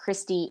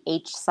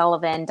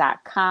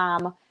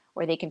 KristiHSullivan.com,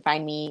 or they can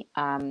find me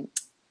on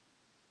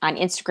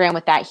Instagram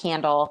with that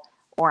handle,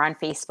 or on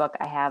Facebook.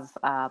 I have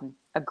a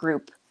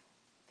group,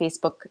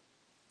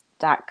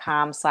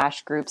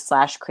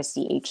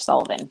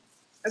 facebook.com/group/KristiHSullivan.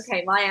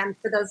 Okay, well, and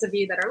for those of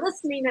you that are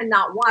listening and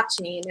not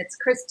watching, it's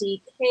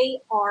Kristi,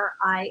 Kristi.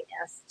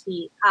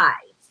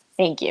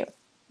 Thank you.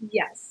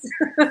 Yes.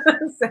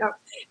 So,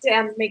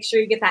 Dan, make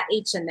sure you get that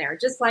H in there.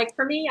 Just like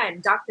for me,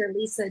 I'm Dr.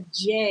 Lisa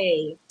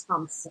J.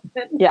 Thompson.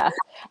 Yeah.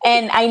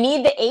 And I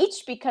need the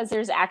H because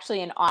there's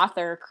actually an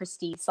author,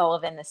 Kristi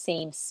Sullivan, the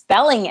same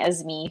spelling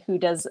as me, who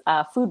does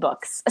food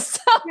books.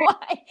 So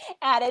I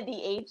added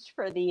the H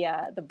for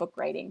the book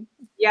writing.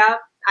 Yeah,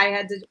 I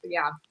had to,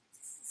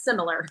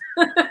 similar.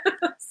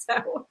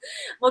 So,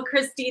 well,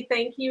 Kristi,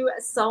 thank you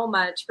so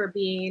much for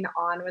being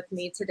on with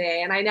me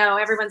today. And I know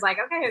everyone's like,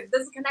 okay,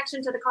 this is a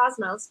connection to the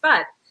cosmos,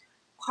 but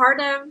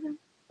part of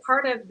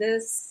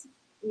this,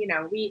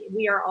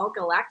 we are all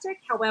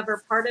galactic.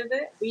 However, part of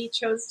it, we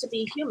chose to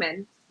be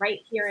human right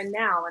here and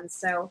now. And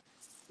so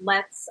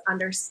let's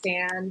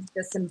understand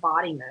this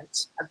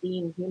embodiment of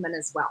being human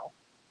as well.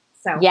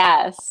 So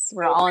yes,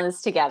 we're all in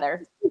this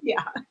together.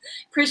 Yeah.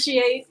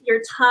 Appreciate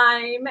your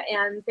time.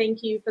 And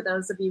thank you for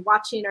those of you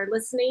watching or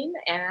listening.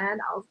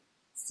 And I'll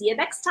see you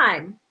next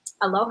time.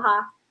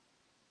 Aloha.